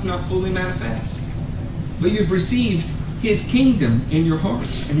of God is not fully manifest. But you've received his kingdom in your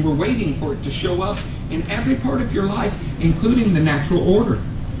hearts, and we're waiting for it to show up in every part of your life, including the natural order.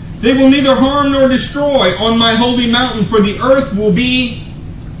 They will neither harm nor destroy on my holy mountain, for the earth will be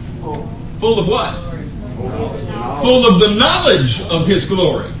full of what? Full of the knowledge of his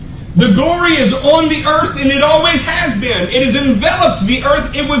glory. The glory is on the earth, and it always has been. It has enveloped the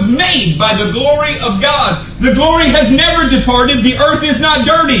earth. It was made by the glory of God. The glory has never departed. The earth is not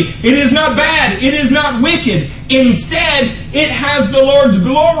dirty. It is not bad. It is not wicked. Instead, it has the Lord's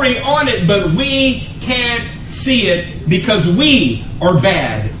glory on it, but we can't see it because we are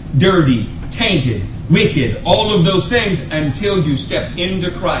bad, dirty, tainted, wicked, all of those things, until you step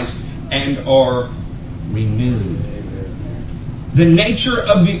into Christ and are renewed. The nature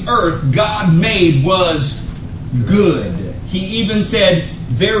of the earth God made was good. He even said,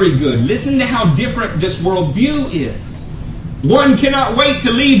 very good. Listen to how different this worldview is. One cannot wait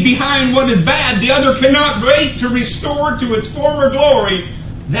to leave behind what is bad. The other cannot wait to restore to its former glory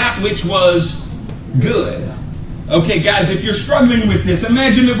that which was good. Okay, guys, if you're struggling with this,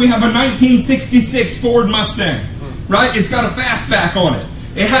 imagine that we have a 1966 Ford Mustang, right? It's got a fastback on it.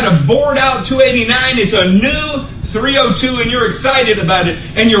 It had a bored-out 289. It's a new 302, and you're excited about it.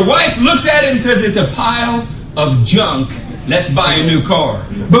 And your wife looks at it and says, it's a pile of junk. Let's buy a new car.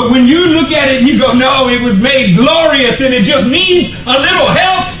 But when you look at it, you go, no, it was made glorious, and it just needs a little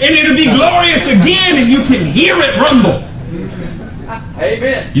help, and it'll be glorious again, and you can hear it rumble.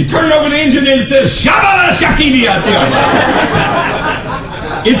 Amen. You turn over the engine and it says, Shabbat Shakini out there.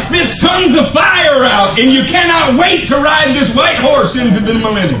 It spits tons of fire out, and you cannot wait to ride this white horse into the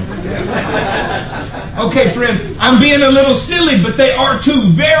millennium. Okay, friends, I'm being a little silly, but they are two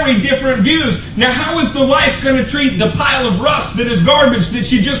very different views. Now, how is the wife going to treat the pile of rust that is garbage that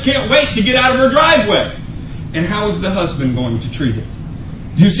she just can't wait to get out of her driveway? And how is the husband going to treat it?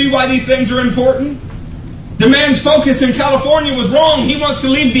 Do you see why these things are important? The man's focus in California was wrong. He wants to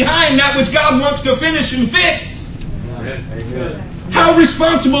leave behind that which God wants to finish and fix. How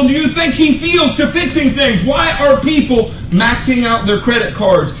responsible do you think he feels to fixing things? Why are people maxing out their credit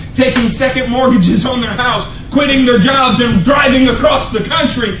cards, taking second mortgages on their house, quitting their jobs, and driving across the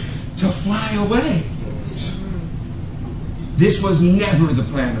country to fly away? This was never the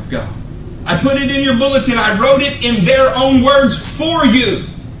plan of God. I put it in your bulletin. I wrote it in their own words for you.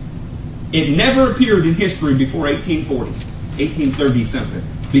 It never appeared in history before 1840, 1830 something.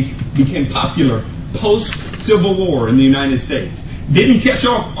 Became popular post-Civil War in the United States. Didn't catch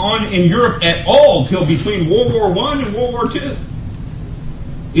on in Europe at all till between World War I and World War II.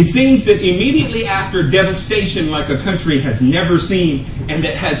 It seems that immediately after devastation like a country has never seen and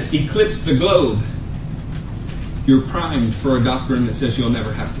that has eclipsed the globe, you're primed for a doctrine that says you'll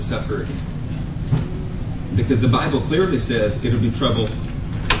never have to suffer again. Because the Bible clearly says it'll be trouble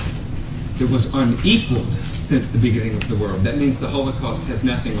that was unequaled since the beginning of the world. That means the Holocaust has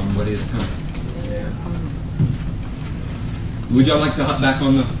nothing on what is coming. Yeah. Would y'all like to hop back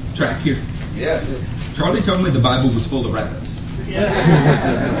on the track here? Yeah. Charlie told me the Bible was full of rabbits.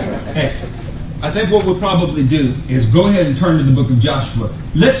 Hey, I think what we'll probably do is go ahead and turn to the book of Joshua.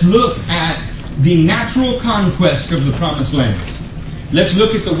 Let's look at the natural conquest of the Promised Land. Let's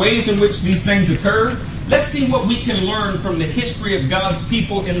look at the ways in which these things occur. Let's see what we can learn from the history of God's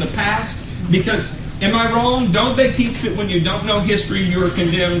people in the past. Because, am I wrong? Don't they teach that when you don't know history, you are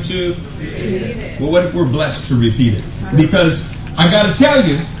condemned to repeat it? Well, what if we're blessed to repeat it? Because I got to tell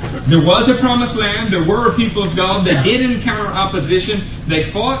you, there was a promised land. There were a people of God that did encounter opposition. They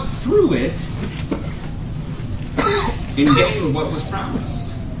fought through it and gained what was promised,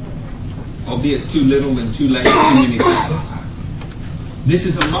 albeit too little and too late, too many times. This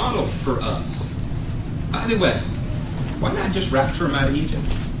is a model for us. By the way, why not just rapture them out of Egypt?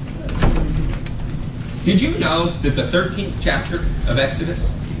 Did you know that the 13th chapter of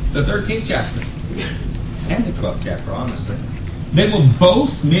Exodus, the 13th chapter, and the 12th chapter, honestly, they will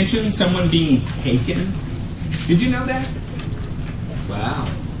both mention someone being taken? Did you know that? Wow.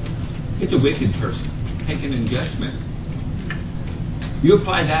 It's a wicked person, taken in judgment. You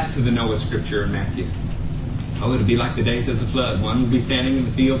apply that to the Noah scripture in Matthew. Oh, it'll be like the days of the flood. One will be standing in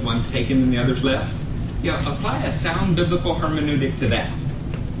the field, one's taken, and the other's left. Yeah, apply a sound biblical hermeneutic to that.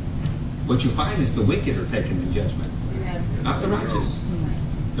 What you'll find is the wicked are taken in judgment, not the righteous.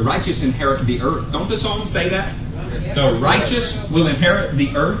 The righteous inherit the earth. Don't the Psalms say that? The righteous will inherit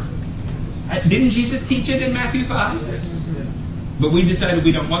the earth. Didn't Jesus teach it in Matthew 5? But we decided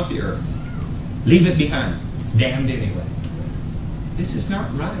we don't want the earth. Leave it behind. It's damned anyway. This is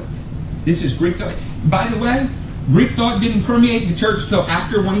not right. This is Greek thought. By the way, Greek thought didn't permeate the church till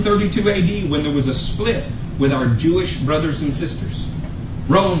after 132 AD when there was a split with our Jewish brothers and sisters.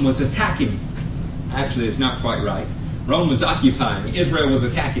 Rome was attacking. Actually, it's not quite right. Rome was occupying. Israel was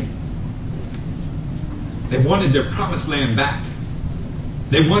attacking. They wanted their promised land back.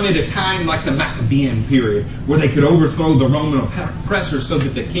 They wanted a time like the Maccabean period where they could overthrow the Roman oppressor so that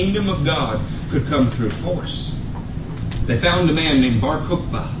the kingdom of God could come through force. They found a man named Bar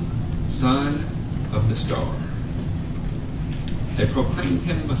Kokhba, son of the star. They proclaimed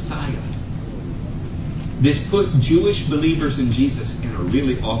him Messiah. This put Jewish believers in Jesus in a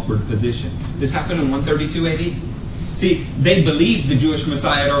really awkward position. This happened in 132 AD. See, they believed the Jewish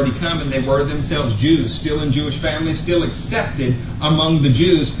Messiah had already come and they were themselves Jews, still in Jewish families, still accepted among the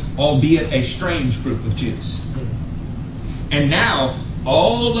Jews, albeit a strange group of Jews. And now,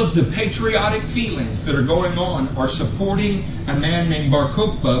 all of the patriotic feelings that are going on are supporting a man named Bar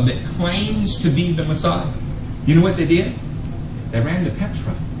Kokhba that claims to be the Messiah. You know what they did? They ran to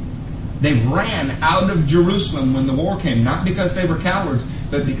Petra. They ran out of Jerusalem when the war came, not because they were cowards,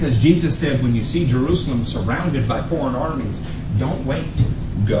 but because Jesus said, when you see Jerusalem surrounded by foreign armies, don't wait,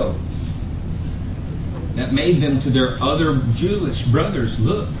 go. That made them to their other Jewish brothers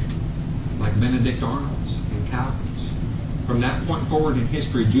look like Benedict Arnolds and cowards. From that point forward in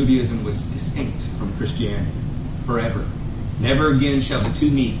history, Judaism was distinct from Christianity forever. Never again shall the two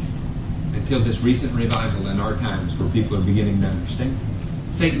meet until this recent revival in our times where people are beginning to understand.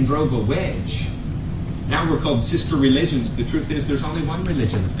 Satan drove a wedge. Now we're called sister religions. The truth is there's only one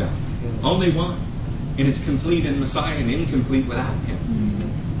religion of God. Only one. And it's complete in Messiah and incomplete without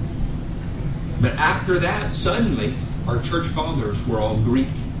Him. But after that, suddenly, our church fathers were all Greek.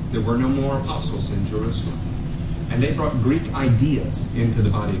 There were no more apostles in Jerusalem. And they brought Greek ideas into the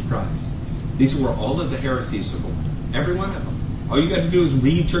body of Christ. These were all of the heresies of the world. Every one of them. All you got to do is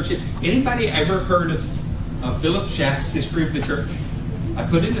read church. Anybody ever heard of Philip Schaff's History of the Church? I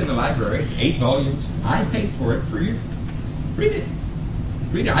put it in the library. It's 8 volumes. I paid for it for you. Read it.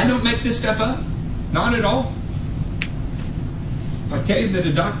 Read it. I don't make this stuff up. Not at all. If I tell you that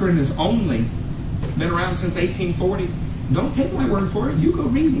a doctrine has only been around since 1840, don't take my word for it. You go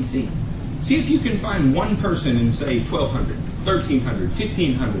read and see. See if you can find one person in, say, 1200, 1300,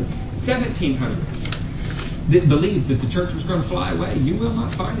 1500, 1700 that believed that the church was going to fly away. You will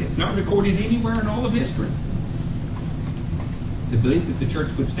not find it. It's not recorded anywhere in all of history. They believed that the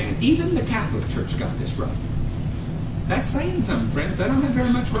church would stand. Even the Catholic Church got this right. That's saying something, friends. They don't have very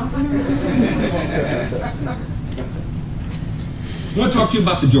much right. I want to talk to you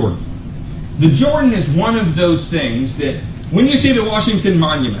about the Jordan. The Jordan is one of those things that when you see the Washington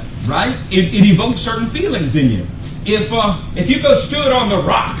Monument, right, it evokes certain feelings in you. If you go stood on the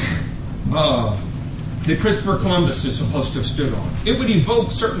rock that Christopher Columbus is supposed to have stood on, it would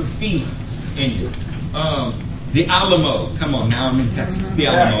evoke certain feelings in you. The Alamo. Come on, now I'm in Texas. The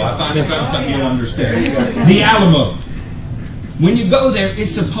Alamo. I finally found something you'll understand. The Alamo. When you go there,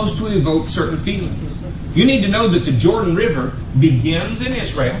 it's supposed to evoke certain feelings. You need to know that the Jordan River begins in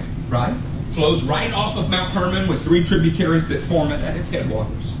Israel, right? Flows right off of Mount Hermon with 3 tributaries that form it at its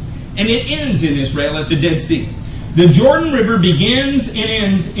headwaters. And it ends in Israel at the Dead Sea. The Jordan River begins and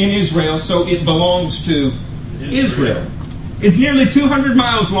ends in Israel, so it belongs to Israel. It's nearly 200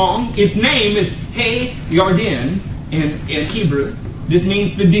 miles long. Its name is He Yarden in Hebrew. This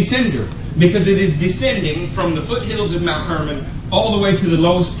means the descender, because it is descending from the foothills of Mount Hermon all the way to the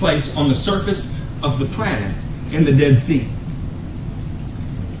lowest place on the surface of the planet in the Dead Sea.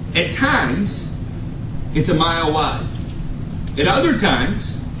 At times, it's a mile wide. At other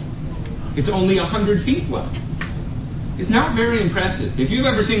times, it's only 100 feet wide. It's not very impressive. If you've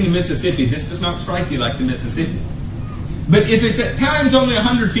ever seen the Mississippi, this does not strike you like the Mississippi. But if it's at times only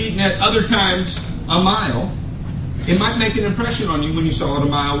 100 feet and at other times a mile, it might make an impression on you when you saw it a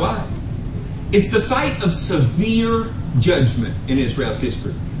mile wide. It's the site of severe judgment in Israel's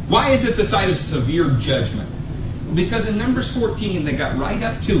history. Why is it the site of severe judgment? Because in Numbers 14, they got right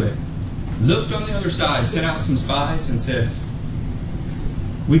up to it, looked on the other side, sent out some spies and said,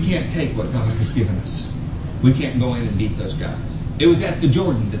 we can't take what God has given us. We can't go in and beat those guys. It was at the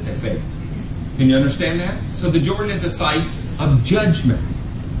Jordan that they failed. Can you understand that? So the Jordan is a site of judgment.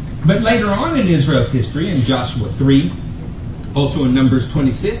 But later on in Israel's history, in Joshua 3, also in Numbers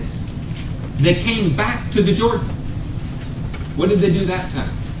 26, they came back to the Jordan. What did they do that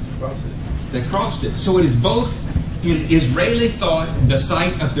time? They crossed it. So it is both, in Israeli thought, the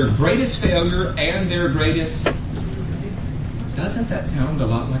site of their greatest failure and their greatest... Doesn't that sound a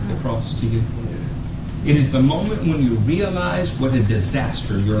lot like the cross to you? It is the moment when you realize what a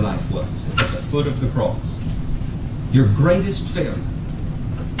disaster your life was at the foot of the cross. Your greatest failure.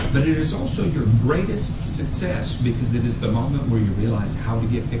 But it is also your greatest success, because it is the moment where you realize how to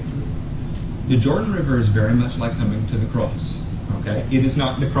get victory. The Jordan River is very much like coming to the cross. Okay? It is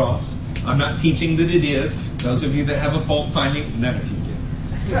not the cross. I'm not teaching that it is. Those of you that have a fault finding, none of you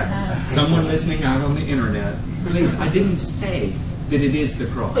do. Someone listening out on the internet, please, I didn't say that it is the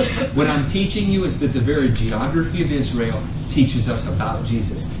cross. What I'm teaching you is that the very geography of Israel teaches us about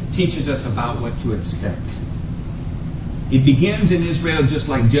Jesus, teaches us about what to expect. It begins in Israel just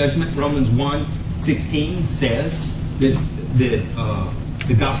like judgment. Romans 1:16 says that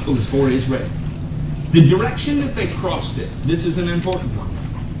the gospel is for Israel. The direction that they crossed it, this is an important one.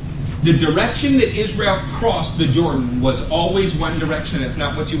 The direction that Israel crossed the Jordan was always one direction. It's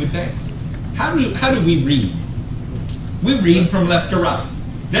not what you would think. How do we read? We read from left to right.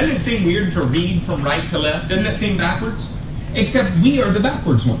 Doesn't it seem weird to read from right to left? Doesn't that seem backwards? Except we are the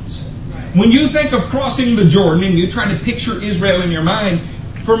backwards ones. When you think of crossing the Jordan and you try to picture Israel in your mind,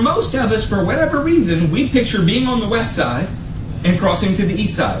 for most of us, for whatever reason, we picture being on the west side and crossing to the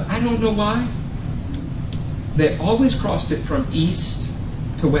east side. I don't know why. They always crossed it from east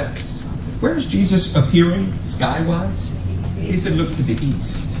to west. Where is Jesus appearing skywise? He said, look to the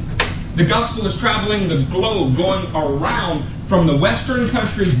east. The gospel is traveling the globe, going around from the western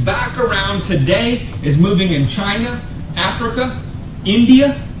countries back around. Today is moving in China, Africa,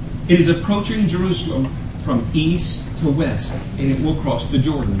 India. It is approaching Jerusalem from east to west, and it will cross the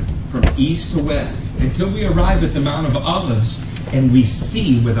Jordan from east to west until we arrive at the Mount of Olives and we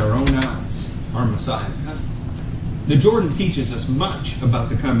see with our own eyes our Messiah. The Jordan teaches us much about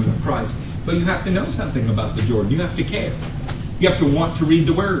the coming of Christ, but you have to know something about the Jordan. You have to care. You have to want to read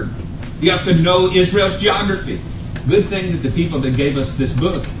the Word. You have to know Israel's geography. Good thing that the people that gave us this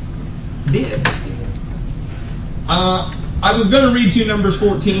book did. I was going to read you Numbers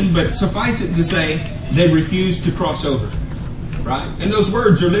 14, but suffice it to say, they refused to cross over. Right? And those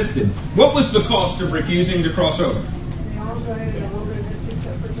words are listed. What was the cost of refusing to cross over? They all died in the wilderness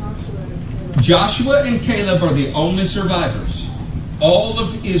except for Joshua and Caleb. Joshua and Caleb are the only survivors. All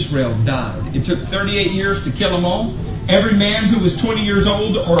of Israel died. It took 38 years to kill them all. Every man who was 20 years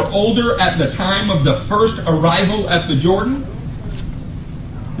old or older at the time of the first arrival at the Jordan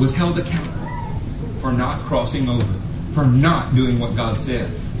was held accountable for not crossing over, for not doing what God said.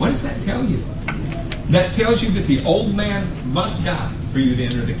 What does that tell you? That tells you that the old man must die for you to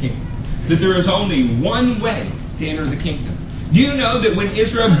enter the kingdom. That there is only one way to enter the kingdom. Do you know that when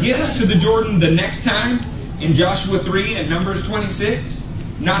Israel gets to the Jordan the next time, in Joshua 3 and Numbers 26,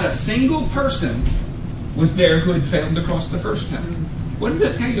 not a single person was there who had failed to cross the first time? What does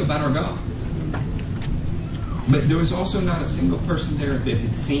that tell you about our God? But there was also not a single person there that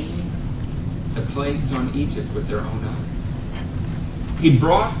had seen the plagues on Egypt with their own eyes. He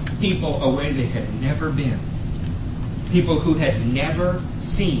brought people away they had never been. People who had never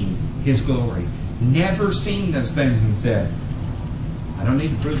seen His glory. Never seen those things and said, I don't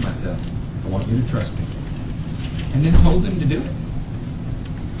need to prove myself. I want you to trust me. And then told them to do it.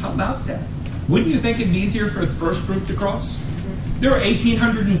 How about that? Wouldn't you think it'd be easier for the first group to cross? There were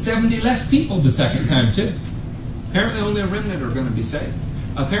 1,870 less people the second time too. Apparently only a remnant are going to be saved.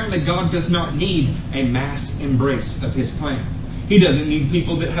 Apparently God does not need a mass embrace of His plan. He doesn't need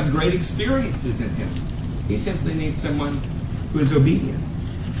people that have great experiences in Him. He simply needs someone who is obedient.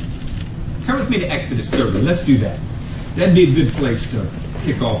 Turn with me to Exodus 30. Let's do that. That'd be a good place to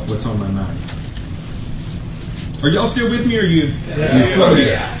kick off what's on my mind. Are y'all still with me, or you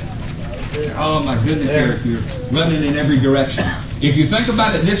floating? Oh my goodness, Eric, you're running in every direction. If you think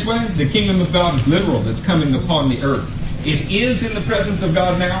about it this way, the kingdom of God is literal that's coming upon the earth. It is in the presence of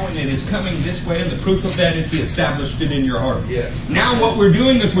God now, and it is coming this way, and the proof of that is He established it in your heart. Yes. Now what we're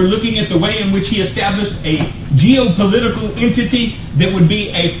doing is we're looking at the way in which He established a geopolitical entity that would be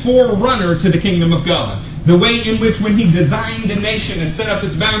a forerunner to the kingdom of God. The way in which when He designed a nation and set up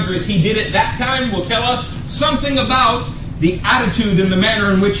its boundaries, He did it that time will tell us something about the attitude and the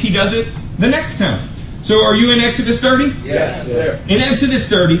manner in which He does it the next time. So are you in Exodus 30? Yes, sir. In Exodus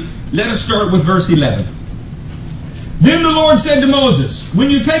 30, let us start with verse 11. Then the Lord said to Moses, when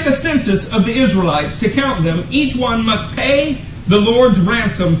you take a census of the Israelites to count them, each one must pay the Lord's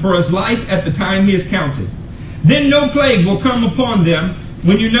ransom for his life at the time he is counted. Then no plague will come upon them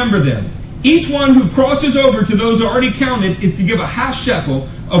when you number them. Each one who crosses over to those already counted is to give a half shekel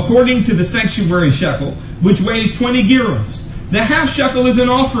according to the sanctuary shekel, which weighs 20 gerahs. The half shekel is an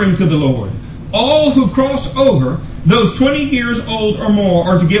offering to the Lord. All who cross over, those 20 years old or more,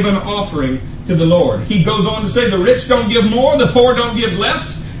 are to give an offering to the Lord. He goes on to say the rich don't give more, the poor don't give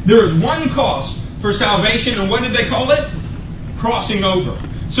less. There is one cost for salvation, and what did they call it? Crossing over.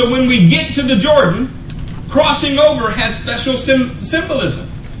 So when we get to the Jordan, crossing over has special symbolism.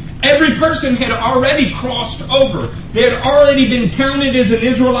 Every person had already crossed over. They had already been counted as an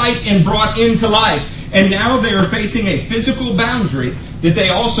Israelite and brought into life. And now they are facing a physical boundary that they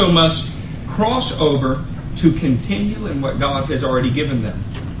also must cross over to continue in what God has already given them.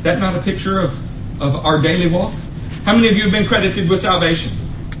 Is that not a picture of our daily walk? How many of you have been credited with salvation?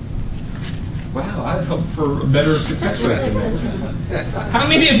 Wow, I hope for a better success rate than that. How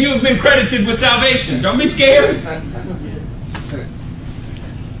many of you have been credited with salvation? Don't be scared.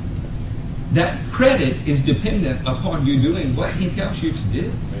 That credit is dependent upon you doing what He tells you to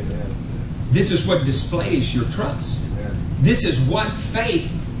do. This is what displays your trust. This is what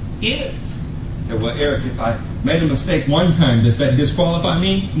faith is. So, well, Eric, if I made a mistake one time, does that disqualify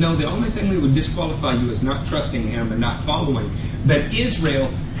me? No, the only thing that would disqualify you is not trusting Him and not following. But Israel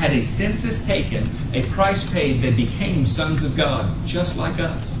had a census taken, a price paid, they became sons of God, just like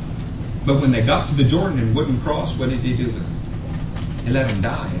us. But when they got to the Jordan and wouldn't cross, what did He do with them? He let them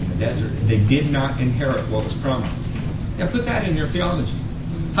die in the desert. They did not inherit what was promised. Now put that in your theology.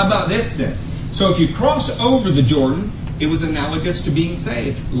 How about this then? So if you cross over the Jordan, it was analogous to being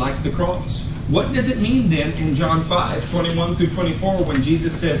saved, like the cross. What does it mean then in John 5, 21 through 24, when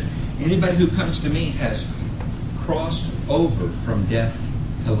Jesus says, anybody who comes to me has crossed over from death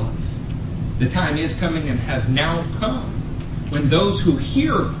to life? The time is coming and has now come when those who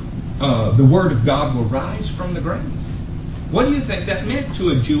hear the word of God will rise from the grave. What do you think that meant to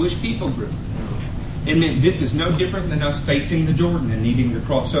a Jewish people group? It meant this is no different than us facing the Jordan and needing to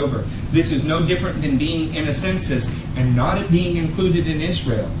cross over. This is no different than being in a census and not being included in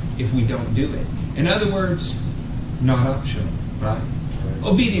Israel if we don't do it. In other words, not optional, right?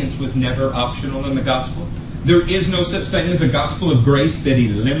 Obedience was never optional in the gospel. There is no such thing as a gospel of grace that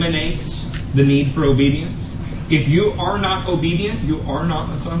eliminates the need for obedience. If you are not obedient, you are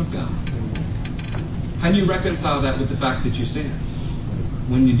not a son of God. How do you reconcile that with the fact that you sin?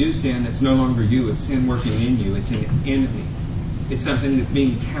 When you do sin, it's no longer you. It's sin working in you. It's an enemy. It's something that's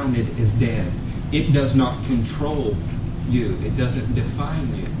being counted as dead. It does not control you. It doesn't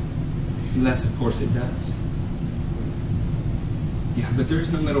define you. Unless, of course, it does. Yeah, but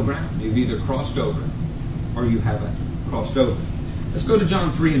there's no middle ground. You've either crossed over or you haven't crossed over. Let's go to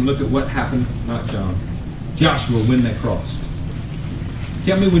John 3 and look at what happened. Not John. Joshua, when they crossed.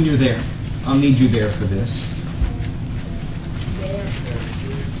 Tell me when you're there. I'll need you there for this.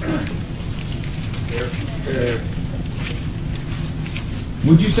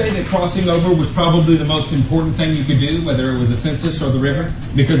 Would you say that crossing over was probably the most important thing you could do, whether it was a census or the river?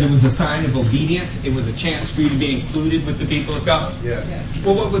 Because it was a sign of obedience. It was a chance for you to be included with the people of God. Yes.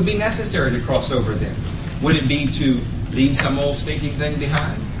 Well, what would be necessary to cross over then? Would it be to leave some old stinking thing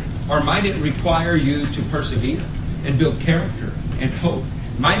behind? Or might it require you to persevere and build character and hope?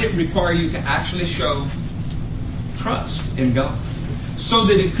 Might it require you to actually show trust in God? So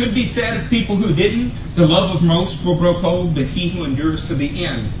that it could be said of people who didn't, the love of most will grow cold, but he who endures to the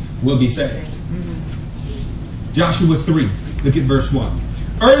end will be saved. Joshua 3, look at verse 1.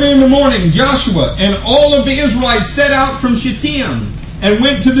 Early in the morning, Joshua and all of the Israelites set out from Shittim and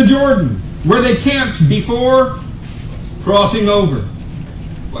went to the Jordan, where they camped before crossing over.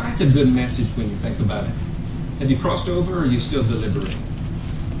 Well, that's a good message when you think about it. Have you crossed over, or are you still deliberating?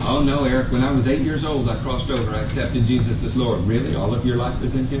 Oh no, Eric, when I was 8 years old, I crossed over. I accepted Jesus as Lord. Really? All of your life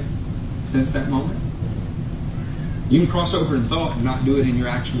is in Him since that moment? You can cross over in thought and not do it in your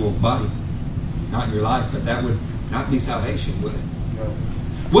actual body. Not in your life, but that would not be salvation, would it? No.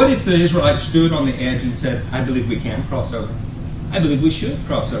 What if the Israelites stood on the edge and said, I believe we can cross over. I believe we should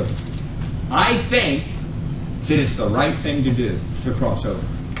cross over. I think that it's the right thing to do to cross over.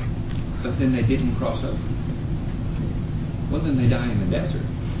 But then they didn't cross over. Well, then they die in the desert.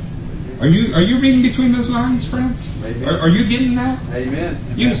 Are you reading between those lines, friends? Are you getting that? Amen.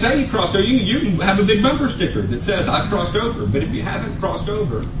 You can say you crossed over. You can have a big bumper sticker that says, I've crossed over. But if you haven't crossed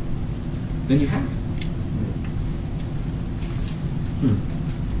over, then you haven't.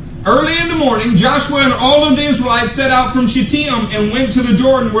 Early in the morning, Joshua and all of the Israelites set out from Shittim and went to the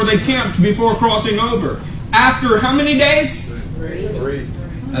Jordan, where they camped before crossing over. After how many days? 3.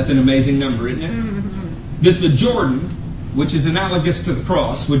 That's an amazing number, isn't it? That the Jordan, which is analogous to the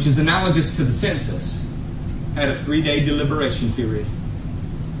cross, which is analogous to the census, had a 3-day deliberation period.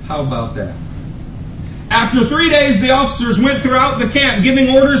 How about that? After 3 days, the officers went throughout the camp, giving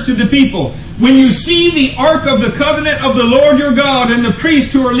orders to the people. When you see the ark of the covenant of the Lord your God and the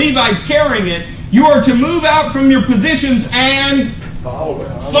priests who are Levites carrying it, you are to move out from your positions and Follow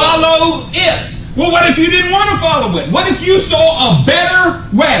it. Well, what if you didn't want to follow it? What if you saw a better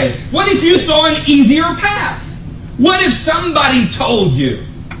way? What if you saw an easier path? What if somebody told you,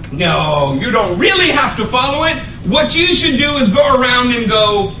 no, you don't really have to follow it. What you should do is go around and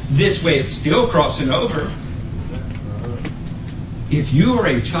go this way. It's still crossing over. If you are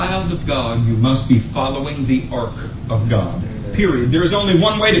a child of God, you must be following the ark of God. Period. There is only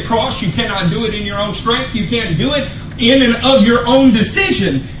one way to cross. You cannot do it in your own strength. You can't do it in and of your own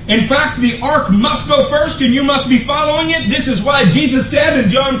decision. In fact, the ark must go first and you must be following it. This is why Jesus said in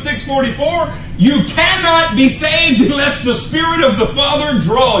John 6:44, you cannot be saved unless the Spirit of the Father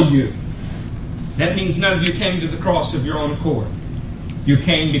draw you. That means none of you came to the cross of your own accord. You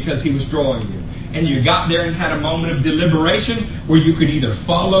came because He was drawing you. And you got there and had a moment of deliberation where you could either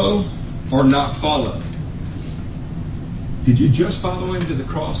follow or not follow. Did you just follow Him to the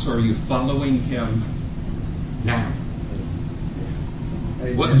cross, or are you following Him now?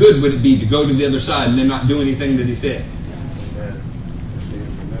 Amen. What good would it be to go to the other side and then not do anything that He said?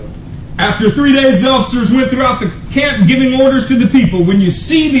 After 3 days, the officers went throughout the camp giving orders to the people. When you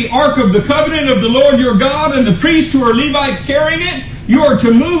see the ark of the covenant of the Lord your God and the priests who are Levites carrying it, you are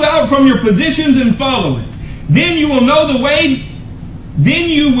to move out from your positions and follow it. Then you will know the way. Then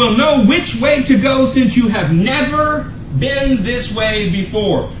you will know which way to go, since you have never been this way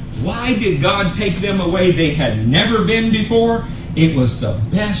before. Why did God take them away they had never been before? It was the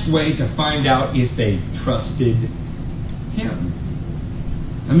best way to find out if they trusted Him.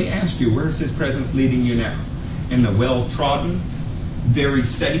 Let me ask you, where is His presence leading you now? In the well-trodden, very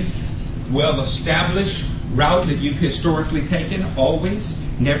safe, well-established route that you've historically taken, always,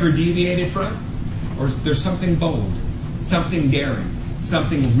 never deviated from? Or is there something bold, something daring,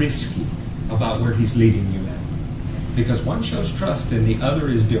 something risky about where He's leading you now? Because one shows trust and the other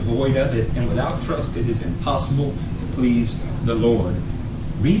is devoid of it, and without trust it is impossible to please the Lord.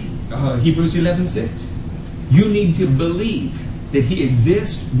 Read Hebrews 11:6. You need to believe that He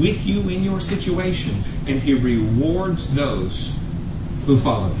exists with you in your situation, and He rewards those who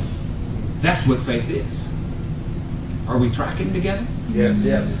follow Him. That's what faith is. Are we tracking together?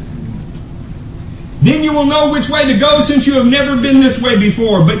 Yes. Then you will know which way to go, since you have never been this way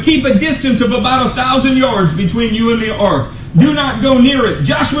before. But keep a distance of about 1,000 yards between you and the ark. Do not go near it.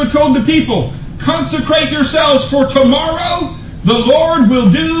 Joshua told the people, consecrate yourselves, for tomorrow the Lord will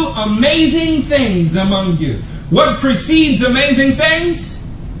do amazing things among you. What precedes amazing things?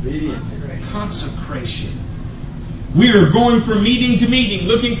 Obedience. Consecration. We are going from meeting to meeting,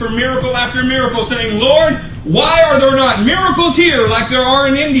 looking for miracle after miracle, saying, Lord, why are there not miracles here like there are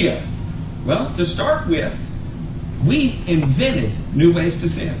in India? Well, to start with, we invented new ways to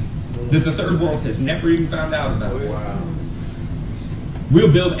sin that the third world has never even found out about. Wow.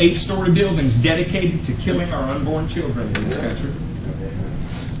 We'll build 8-story buildings dedicated to killing our unborn children in this country.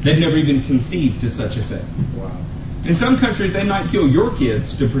 They've never even conceived of such a thing. Wow. In some countries, they might kill your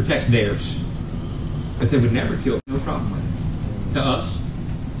kids to protect theirs, but they would never kill. No problem with it. To us,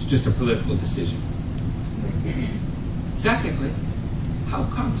 it's just a political decision. Secondly, how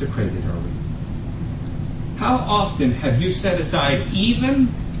consecrated are we? How often have you set aside even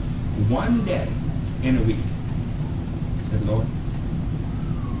one day in a week and said, Lord,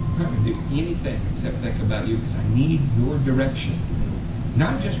 I'm not going to do anything except think about you because I need your direction.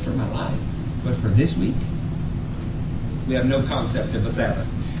 Not just for my life, but for this week. We have no concept of a Sabbath.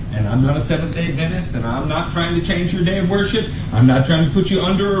 And I'm not a Seventh-day Adventist, and I'm not trying to change your day of worship. I'm not trying to put you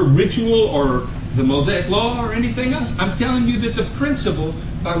under a ritual or the Mosaic Law or anything else. I'm telling you that the principle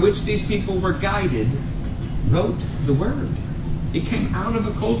by which these people were guided wrote the Word. It came out of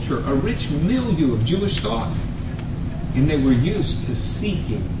a culture, a rich milieu of Jewish thought. And they were used to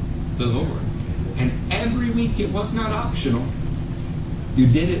seeking the Lord. And every week it was not optional. You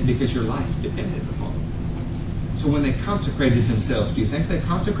did it because your life depended upon it. So when they consecrated themselves, do you think they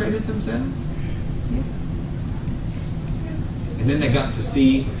consecrated themselves? Yeah. And then they got to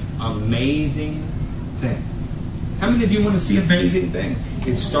see amazing things. How many of you want to see amazing things?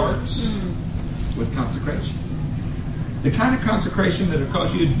 It starts with consecration. The kind of consecration that will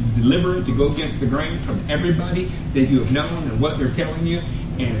cause you to deliberate, to go against the grain from everybody that you have known and what they're telling you,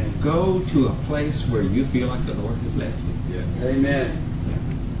 and go to a place where you feel like the Lord has led you. Yes. Amen.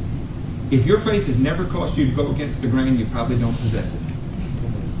 If your faith has never caused you to go against the grain, you probably don't possess it.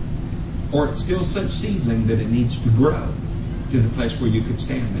 Or it's still such seedling that it needs to grow to the place where you could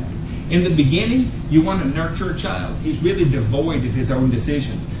stand there. In the beginning, you want to nurture a child. He's really devoid of his own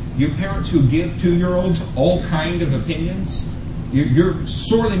decisions. You parents who give 2-year-olds all kind of opinions, you're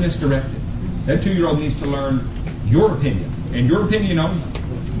sorely misdirected. That 2-year-old needs to learn your opinion, and your opinion only.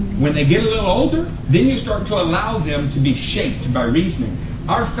 When they get a little older, then you start to allow them to be shaped by reasoning.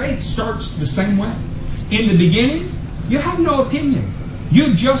 Our faith starts the same way. In the beginning, you have no opinion.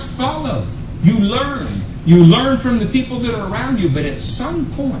 You just follow. You learn. You learn from the people that are around you, but at some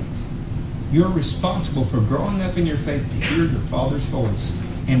point, you're responsible for growing up in your faith to hear your Father's voice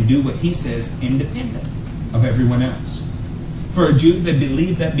and do what He says independent of everyone else. For a Jew, they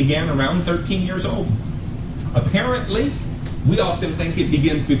believe that began around 13 years old. Apparently, we often think it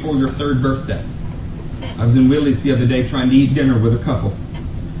begins before your 3rd birthday. I was in Willie's the other day trying to eat dinner with a couple.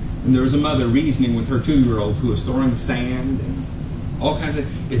 And there was a mother reasoning with her 2-year-old who was throwing sand and all kinds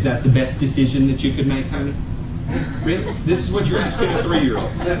of... Is that the best decision that you could make, honey? Really? This is what you're asking a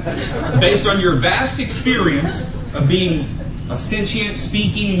 3-year-old. Based on your vast experience of being a sentient,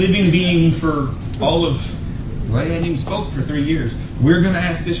 speaking, living being for all of... Well, he hadn't even spoke for 3 years. We're going to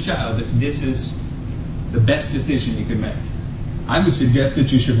ask this child if this is the best decision you can make. I would suggest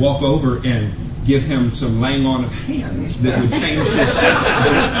that you should walk over and give him some laying on of hands that would change this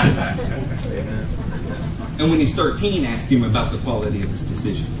direction. And when he's 13, ask him about the quality of his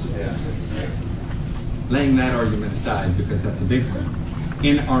decisions. Laying that argument aside, because that's a big one.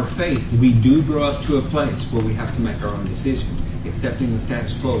 In our faith, we do grow up to a place where we have to make our own decisions. Accepting the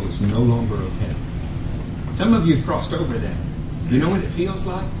status quo is no longer okay. Some of you have crossed over that. You know what it feels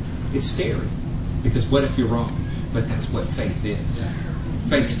like? It's scary. Because what if you're wrong? But that's what faith is.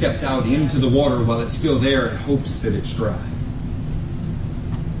 Faith steps out into the water while it's still there and hopes that it's dry.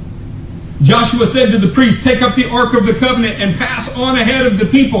 Joshua said to the priest, "Take up the Ark of the Covenant and pass on ahead of the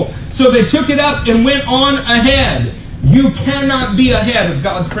people." So they took it up and went on ahead. You cannot be ahead of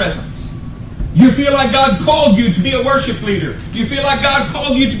God's presence. You feel like God called you to be a worship leader. You feel like God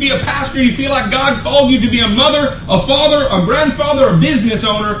called you to be a pastor. You feel like God called you to be a mother, a father, a grandfather, a business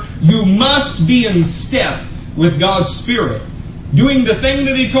owner. You must be in step with God's Spirit. Doing the thing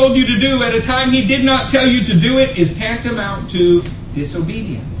that He told you to do at a time He did not tell you to do it is tantamount to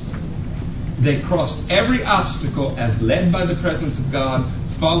disobedience. They crossed every obstacle as led by the presence of God,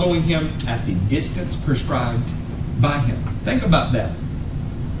 following Him at the distance prescribed by Him. Think about that.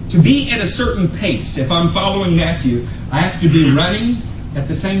 To be at a certain pace, if I'm following Matthew, I have to be running at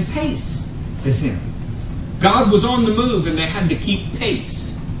the same pace as Him. God was on the move and they had to keep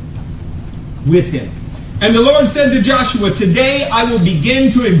pace with Him. And the Lord said to Joshua, "Today I will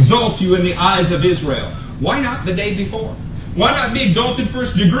begin to exalt you in the eyes of Israel." Why not the day before? Why not be exalted for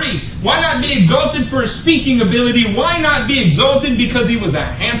his degree? Why not be exalted for his speaking ability? Why not be exalted because he was a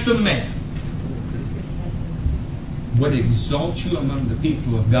handsome man? What exalts you among the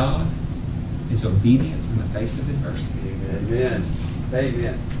people of God is obedience in the face of adversity. Amen.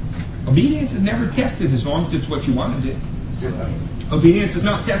 Amen. Obedience is never tested as long as it's what you want to do. Obedience is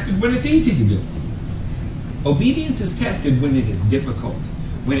not tested when it's easy to do. Obedience is tested when it is difficult,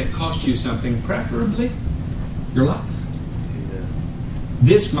 when it costs you something, preferably your life.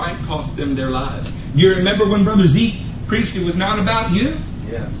 This might cost them their lives. Do you remember when Brother Zeke preached it was not about you?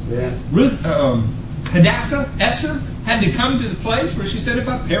 Yes. Yeah. Hadassah, Esther, had to come to the place where she said, if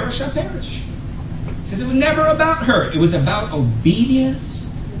I perish, I perish. Because it was never about her. It was about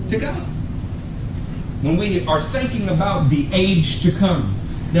obedience to God. When we are thinking about the age to come,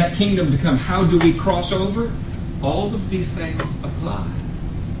 that kingdom to come, how do we cross over? All of these things apply.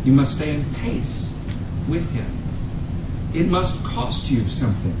 You must stay in pace with Him. It must cost you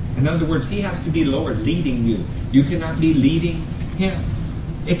something. In other words, He has to be Lord leading you. You cannot be leading Him.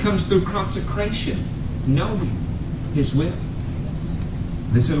 It comes through consecration, knowing His will.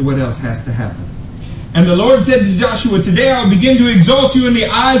 Listen to what else has to happen. And the Lord said to Joshua, today I will begin to exalt you in the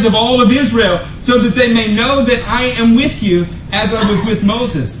eyes of all of Israel, so that they may know that I am with you as I was with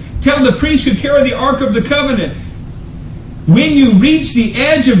Moses. Tell the priests who carry the Ark of the Covenant, when you reach the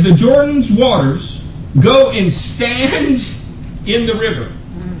edge of the Jordan's waters, go and stand in the river.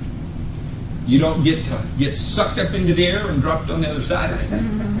 You don't get to get sucked up into the air and dropped on the other side of it.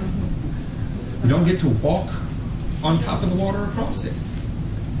 You don't get to walk on top of the water across it.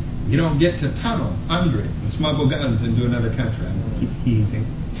 You don't get to tunnel under it and smuggle guns into another country. I'm going to keep teasing.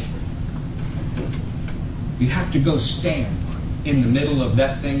 You have to go stand in the middle of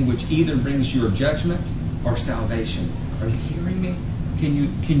that thing which either brings your judgment or salvation. Are you hearing me?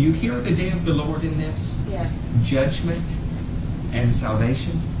 Can you hear the day of the Lord in this? Yes. Judgment and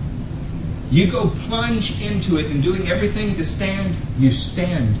salvation. You go plunge into it and doing everything to stand, you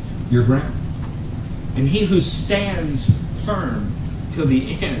stand your ground. And he who stands firm till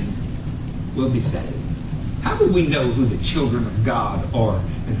the end will be saved. How do we know who the children of God are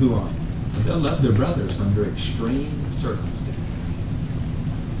and who aren't? Well, they'll love their brothers under extreme circumstances.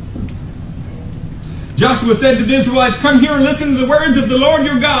 Joshua said to the Israelites, come here and listen to the words of the Lord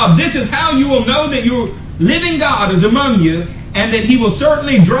your God. This is how you will know that your living God is among you, and that He will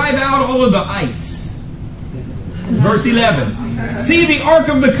certainly drive out all of the ites. Verse 11. See, the ark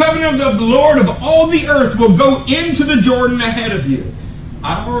of the covenant of the Lord of all the earth will go into the Jordan ahead of you.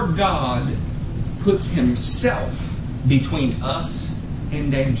 Our God puts Himself between us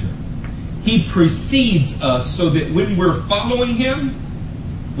and danger. He precedes us so that when we're following Him,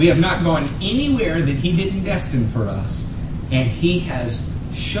 we have not gone anywhere that He didn't destine for us. And He has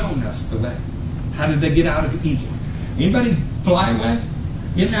shown us the way. How did they get out of Egypt? Anybody fly away?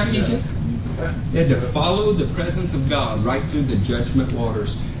 Get out of Egypt? They had to follow the presence of God right through the judgment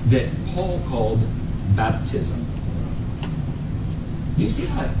waters that Paul called baptism. You see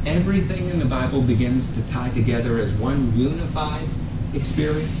how everything in the Bible begins to tie together as one unified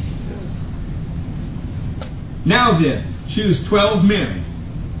experience? Now then, choose 12 men,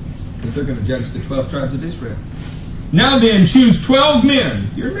 because they're going to judge the 12 tribes of Israel. Now then, choose 12 men.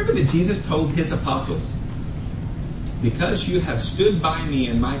 You remember that Jesus told His apostles, because you have stood by me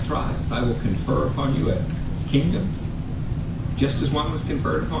in my trials, I will confer upon you a kingdom, just as one was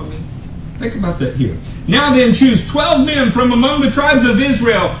conferred upon me. Think about that here. Now then, choose 12 men from among the tribes of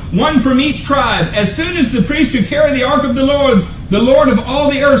Israel, one from each tribe. As soon as the priest who carry the ark of the Lord of all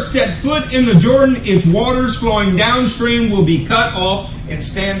the earth, set foot in the Jordan, its waters flowing downstream will be cut off and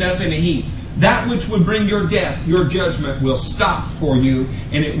stand up in a heap. That which would bring your death, your judgment, will stop for you,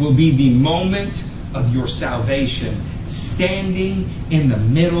 and it will be the moment of your salvation, standing in the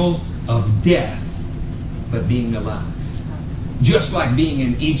middle of death, but being alive. Just like being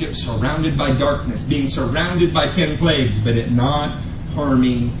in Egypt, surrounded by darkness, being surrounded by 10 plagues, but it not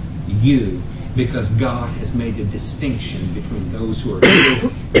harming you, because God has made a distinction between those who are His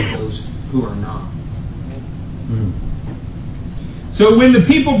and those who are not. So when the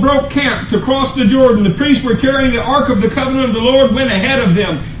people broke camp to cross the Jordan, the priests were carrying the ark of the covenant of the Lord went ahead of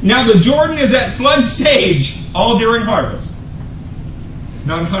them. Now the Jordan is at flood stage, all during harvest.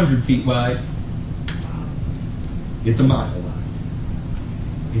 Not 100 feet wide. It's a mile wide.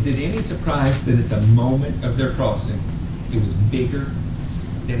 Is it any surprise that at the moment of their crossing, it was bigger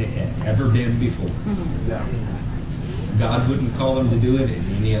than it had ever been before? God wouldn't call them to do it at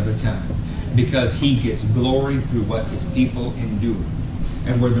any other time, because He gets glory through what His people endure.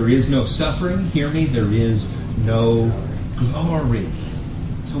 And where there is no suffering, hear me, there is no glory.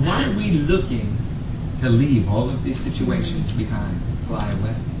 So why are we looking to leave all of these situations behind and fly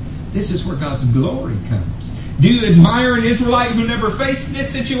away? This is where God's glory comes. Do you admire an Israelite who never faced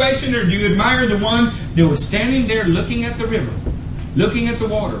this situation, or do you admire the one that was standing there looking at the river, looking at the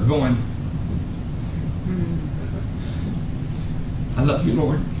water, going, I love you,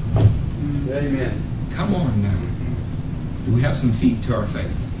 Lord. Amen. Come on now. Do we have some feet to our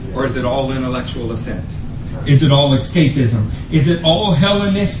faith? Or is it all intellectual assent? Is it all escapism? Is it all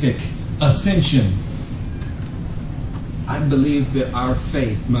Hellenistic ascension? I believe that our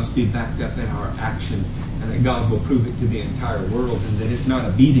faith must be backed up in our actions, and that God will prove it to the entire world, and that it's not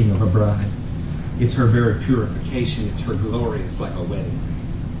a beating of a bride. It's her very purification. It's her glory. It's like a wedding ring.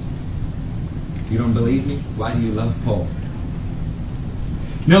 You don't believe me? Why do you love Paul?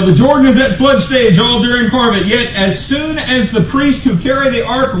 Now the Jordan is at flood stage all during harvest, yet as soon as the priests who carry the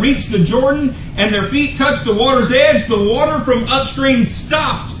ark reached the Jordan and their feet touched the water's edge, the water from upstream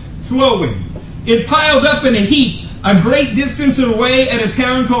stopped flowing. It piled up in a heap a great distance away at a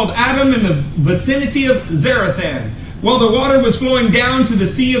town called Adam in the vicinity of Zarethan, while the water was flowing down to the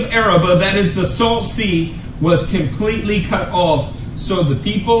Sea of Arabah, that is the Salt Sea, was completely cut off. So the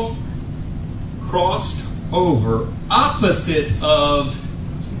people crossed over opposite of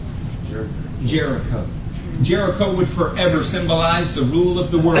Jericho. Jericho would forever symbolize the rule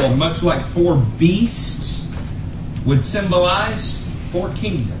of the world, much like 4 beasts would symbolize 4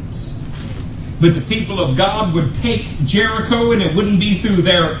 kingdoms. But the people of God would take Jericho, and it wouldn't be through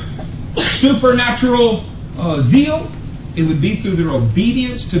their supernatural zeal. It would be through their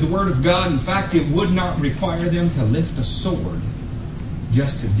obedience to the Word of God. In fact, it would not require them to lift a sword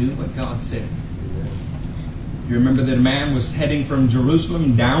just to do what God said. You remember that a man was heading from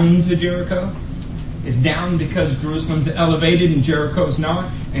Jerusalem down to Jericho? It's down because Jerusalem's elevated and Jericho's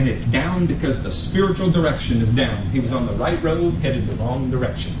not. And it's down because the spiritual direction is down. He was on the right road, headed the wrong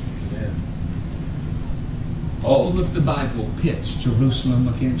direction. All of the Bible pits Jerusalem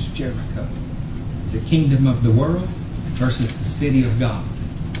against Jericho. The kingdom of the world versus the city of God.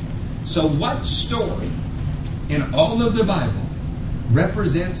 So what story in all of the Bible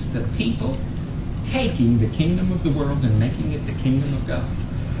represents the people taking the kingdom of the world and making it the kingdom of God?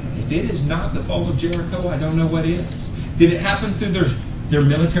 If it is not the fall of Jericho, I don't know what is. Did it happen through their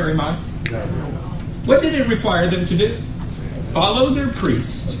military might? What did it require them to do? Follow their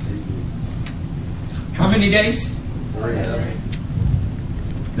priests. How many days? 3.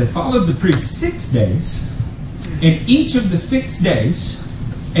 They followed the priest 6 days. In each of the 6 days,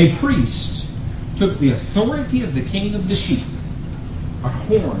 a priest took the authority of the king of the sheep. A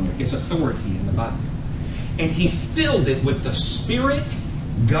horn is authority in the Bible. And he filled it with the Spirit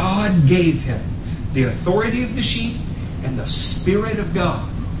God gave him. The authority of the sheep and the Spirit of God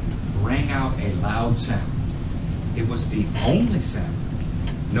rang out a loud sound. It was the only sound.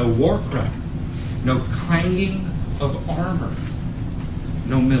 No war cry. No clanging of armor.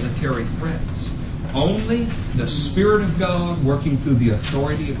 No military threats. Only the Spirit of God working through the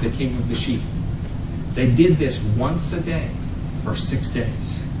authority of the king of the sheep. They did this once a day for 6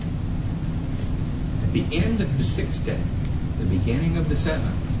 days. At the end of the 6th day, the beginning of the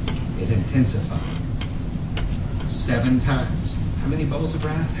 7th, it intensified. 7 times. How many bowls of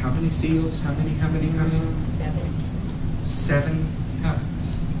wrath? How many seals? How many? 7 times.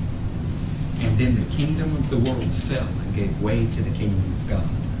 And then the kingdom of the world fell and gave way to the kingdom of God.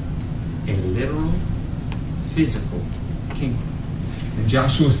 A literal, physical kingdom. And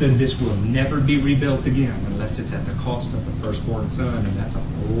Joshua said this will never be rebuilt again unless it's at the cost of the firstborn son. And that's a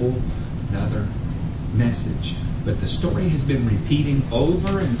whole other message. But the story has been repeating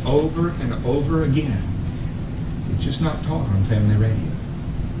over and over and over again. It's just not taught on family radio.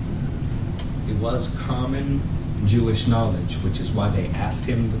 It was common Jewish knowledge, which is why they asked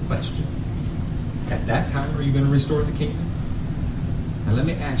him the question. At that time, are you going to restore the kingdom? Now let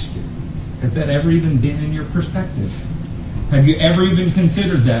me ask you, has that ever even been in your perspective? Have you ever even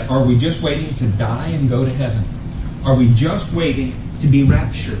considered that? Are we just waiting to die and go to heaven? Are we just waiting to be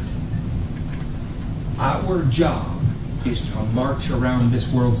raptured? Our job is to march around this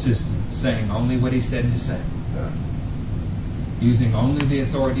world system saying only what he said to say. Using only the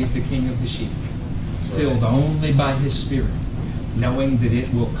authority of the king of the sheep. Filled only by his Spirit. Knowing that it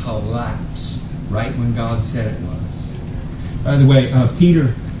will collapse right when God said it was. By the way,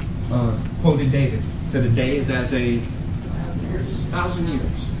 Peter quoted David. Said a day is as 1,000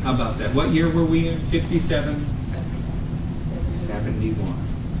 years. How about that? What year were we in? 57? 71.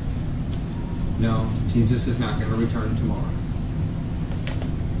 No, Jesus is not going to return tomorrow.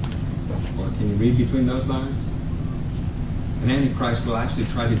 Or can you read between those lines? An Antichrist will actually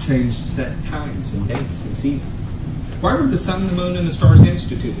try to change set times and dates and seasons. Why were the sun, the moon, and the stars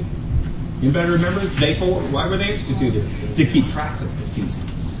instituted? You better remember it's day 4. Why were they instituted? To keep track of the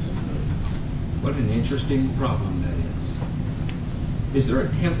seasons. What an interesting problem that is. Is there a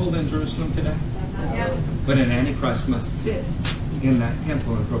temple in Jerusalem today? Yeah. But an Antichrist must sit in that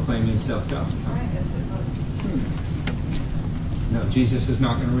temple and proclaim himself God. No, Jesus is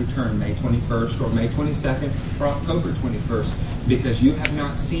not going to return May 21st or May 22nd or October 21st because you have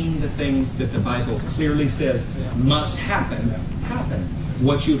not seen the things that the Bible clearly says must happen.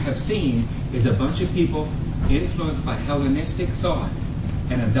 What you have seen is a bunch of people influenced by Hellenistic thought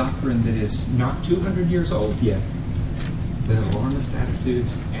and a doctrine that is not 200 years old yet, but alarmist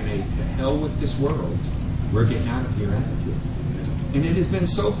attitudes and a to hell with this world, we're getting out of here attitude. And it has been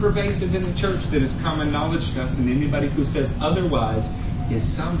so pervasive in the church that it's common knowledge to us, and anybody who says otherwise is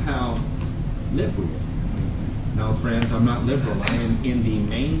somehow liberal. No, friends, I'm not liberal. I am in the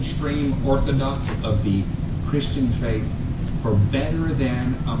mainstream orthodox of the Christian faith for better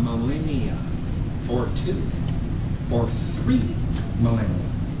than a millennia, or 2, or 3 millennia.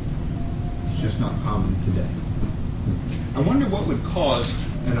 It's just not common today. I wonder what would cause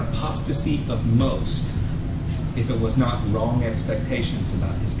an apostasy of most if it was not wrong expectations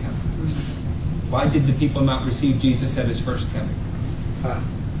about his coming. Why did the people not receive Jesus at his first coming?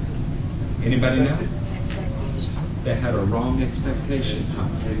 Anybody know? They had a wrong expectation.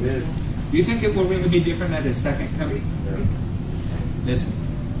 Amen. Do you think it will really be different at his second coming? Listen,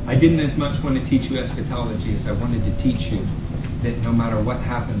 I didn't as much want to teach you eschatology as I wanted to teach you that no matter what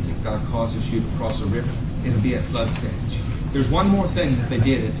happens, if God causes you to cross a river, it'll be at flood stage. There's one more thing that they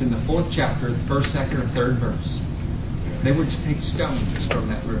did. It's in the 4th chapter, the 1st, 2nd, or 3rd verse. They were to take stones from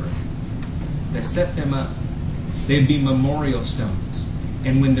that river. They set them up. They'd be memorial stones.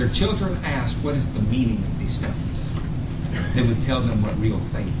 And when their children asked, what is the meaning of these stones? They would tell them what real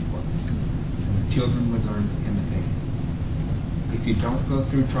faith was. And the children would learn to imitate it. If you don't go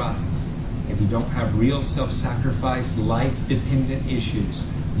through trials, if you don't have real self-sacrifice, life-dependent issues,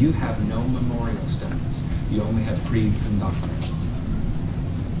 you have no memorial stones. You only have creeds and doctrines.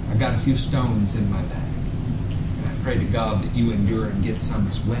 I got a few stones in my bag. And I pray to God that you endure and get some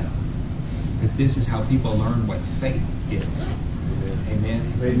as well. Because this is how people learn what faith is.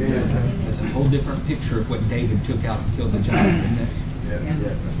 Amen? Amen. It's a whole different picture of what David took out and killed the giant, isn't it?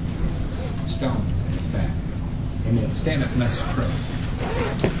 Yes. Stones in his back. Amen. Stand up and let's pray.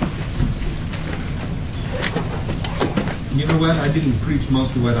 You know what? I didn't preach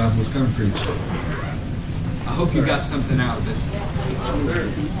most of what I was going to preach. I hope you got something out of it.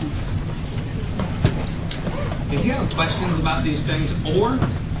 If you have questions about these things, or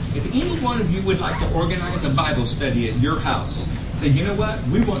if any one of you would like to organize a Bible study at your house, say, you know what?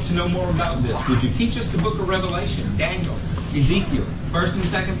 We want to know more about this. Would you teach us the book of Revelation, Daniel, Ezekiel, 1st and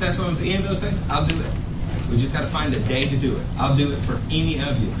 2nd Thessalonians, any of those things? I'll do it. We just got to find a day to do it. I'll do it for any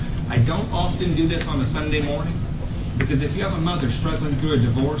of you. I don't often do this on a Sunday morning, because if you have a mother struggling through a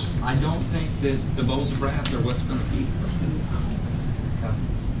divorce, I don't think that the bowls of wrath are what's going to feed her.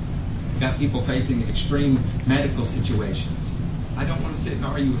 Got people facing extreme medical situations. I don't want to sit and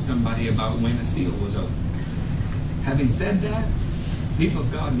argue with somebody about when a seal was opened. Having said that, people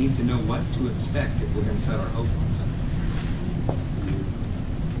of God need to know what to expect if we're going to set our hope on something.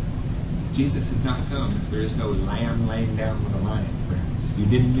 Jesus has not come if there is no lamb laying down with a lion, friends. You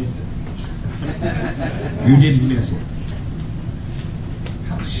didn't miss it. You didn't miss it.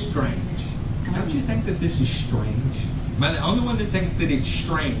 How strange. Don't you think that this is strange? Am I the only one that thinks that it's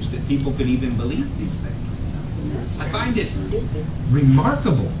strange that people could even believe these things? I find it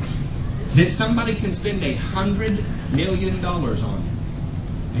remarkable that somebody can spend $100 million on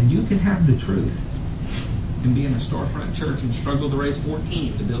it, and you can have the truth and be in a storefront church and struggle to raise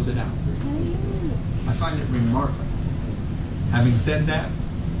 14 to build it out. I find it remarkable. Having said that,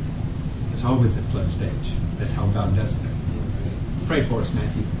 it's always at flood stage. That's how God does things. Pray for us,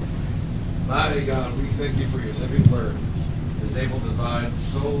 Matthew. Mighty God, we thank you for your living word that is able to divide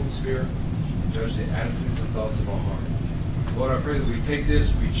soul and spirit and judge the attitudes and thoughts of our heart. Lord, I pray that we take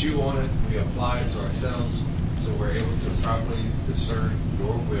this, we chew on it, we apply it to ourselves so we're able to properly discern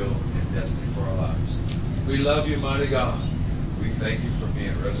your will and destiny for our lives. We love you, mighty God. We thank you for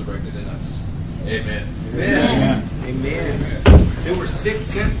being resurrected in us. Amen. Amen. Amen. Amen. There were 6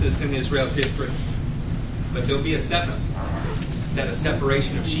 census in Israel's history, but there'll be a 7th. Is that a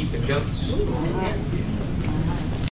separation of sheep and goats?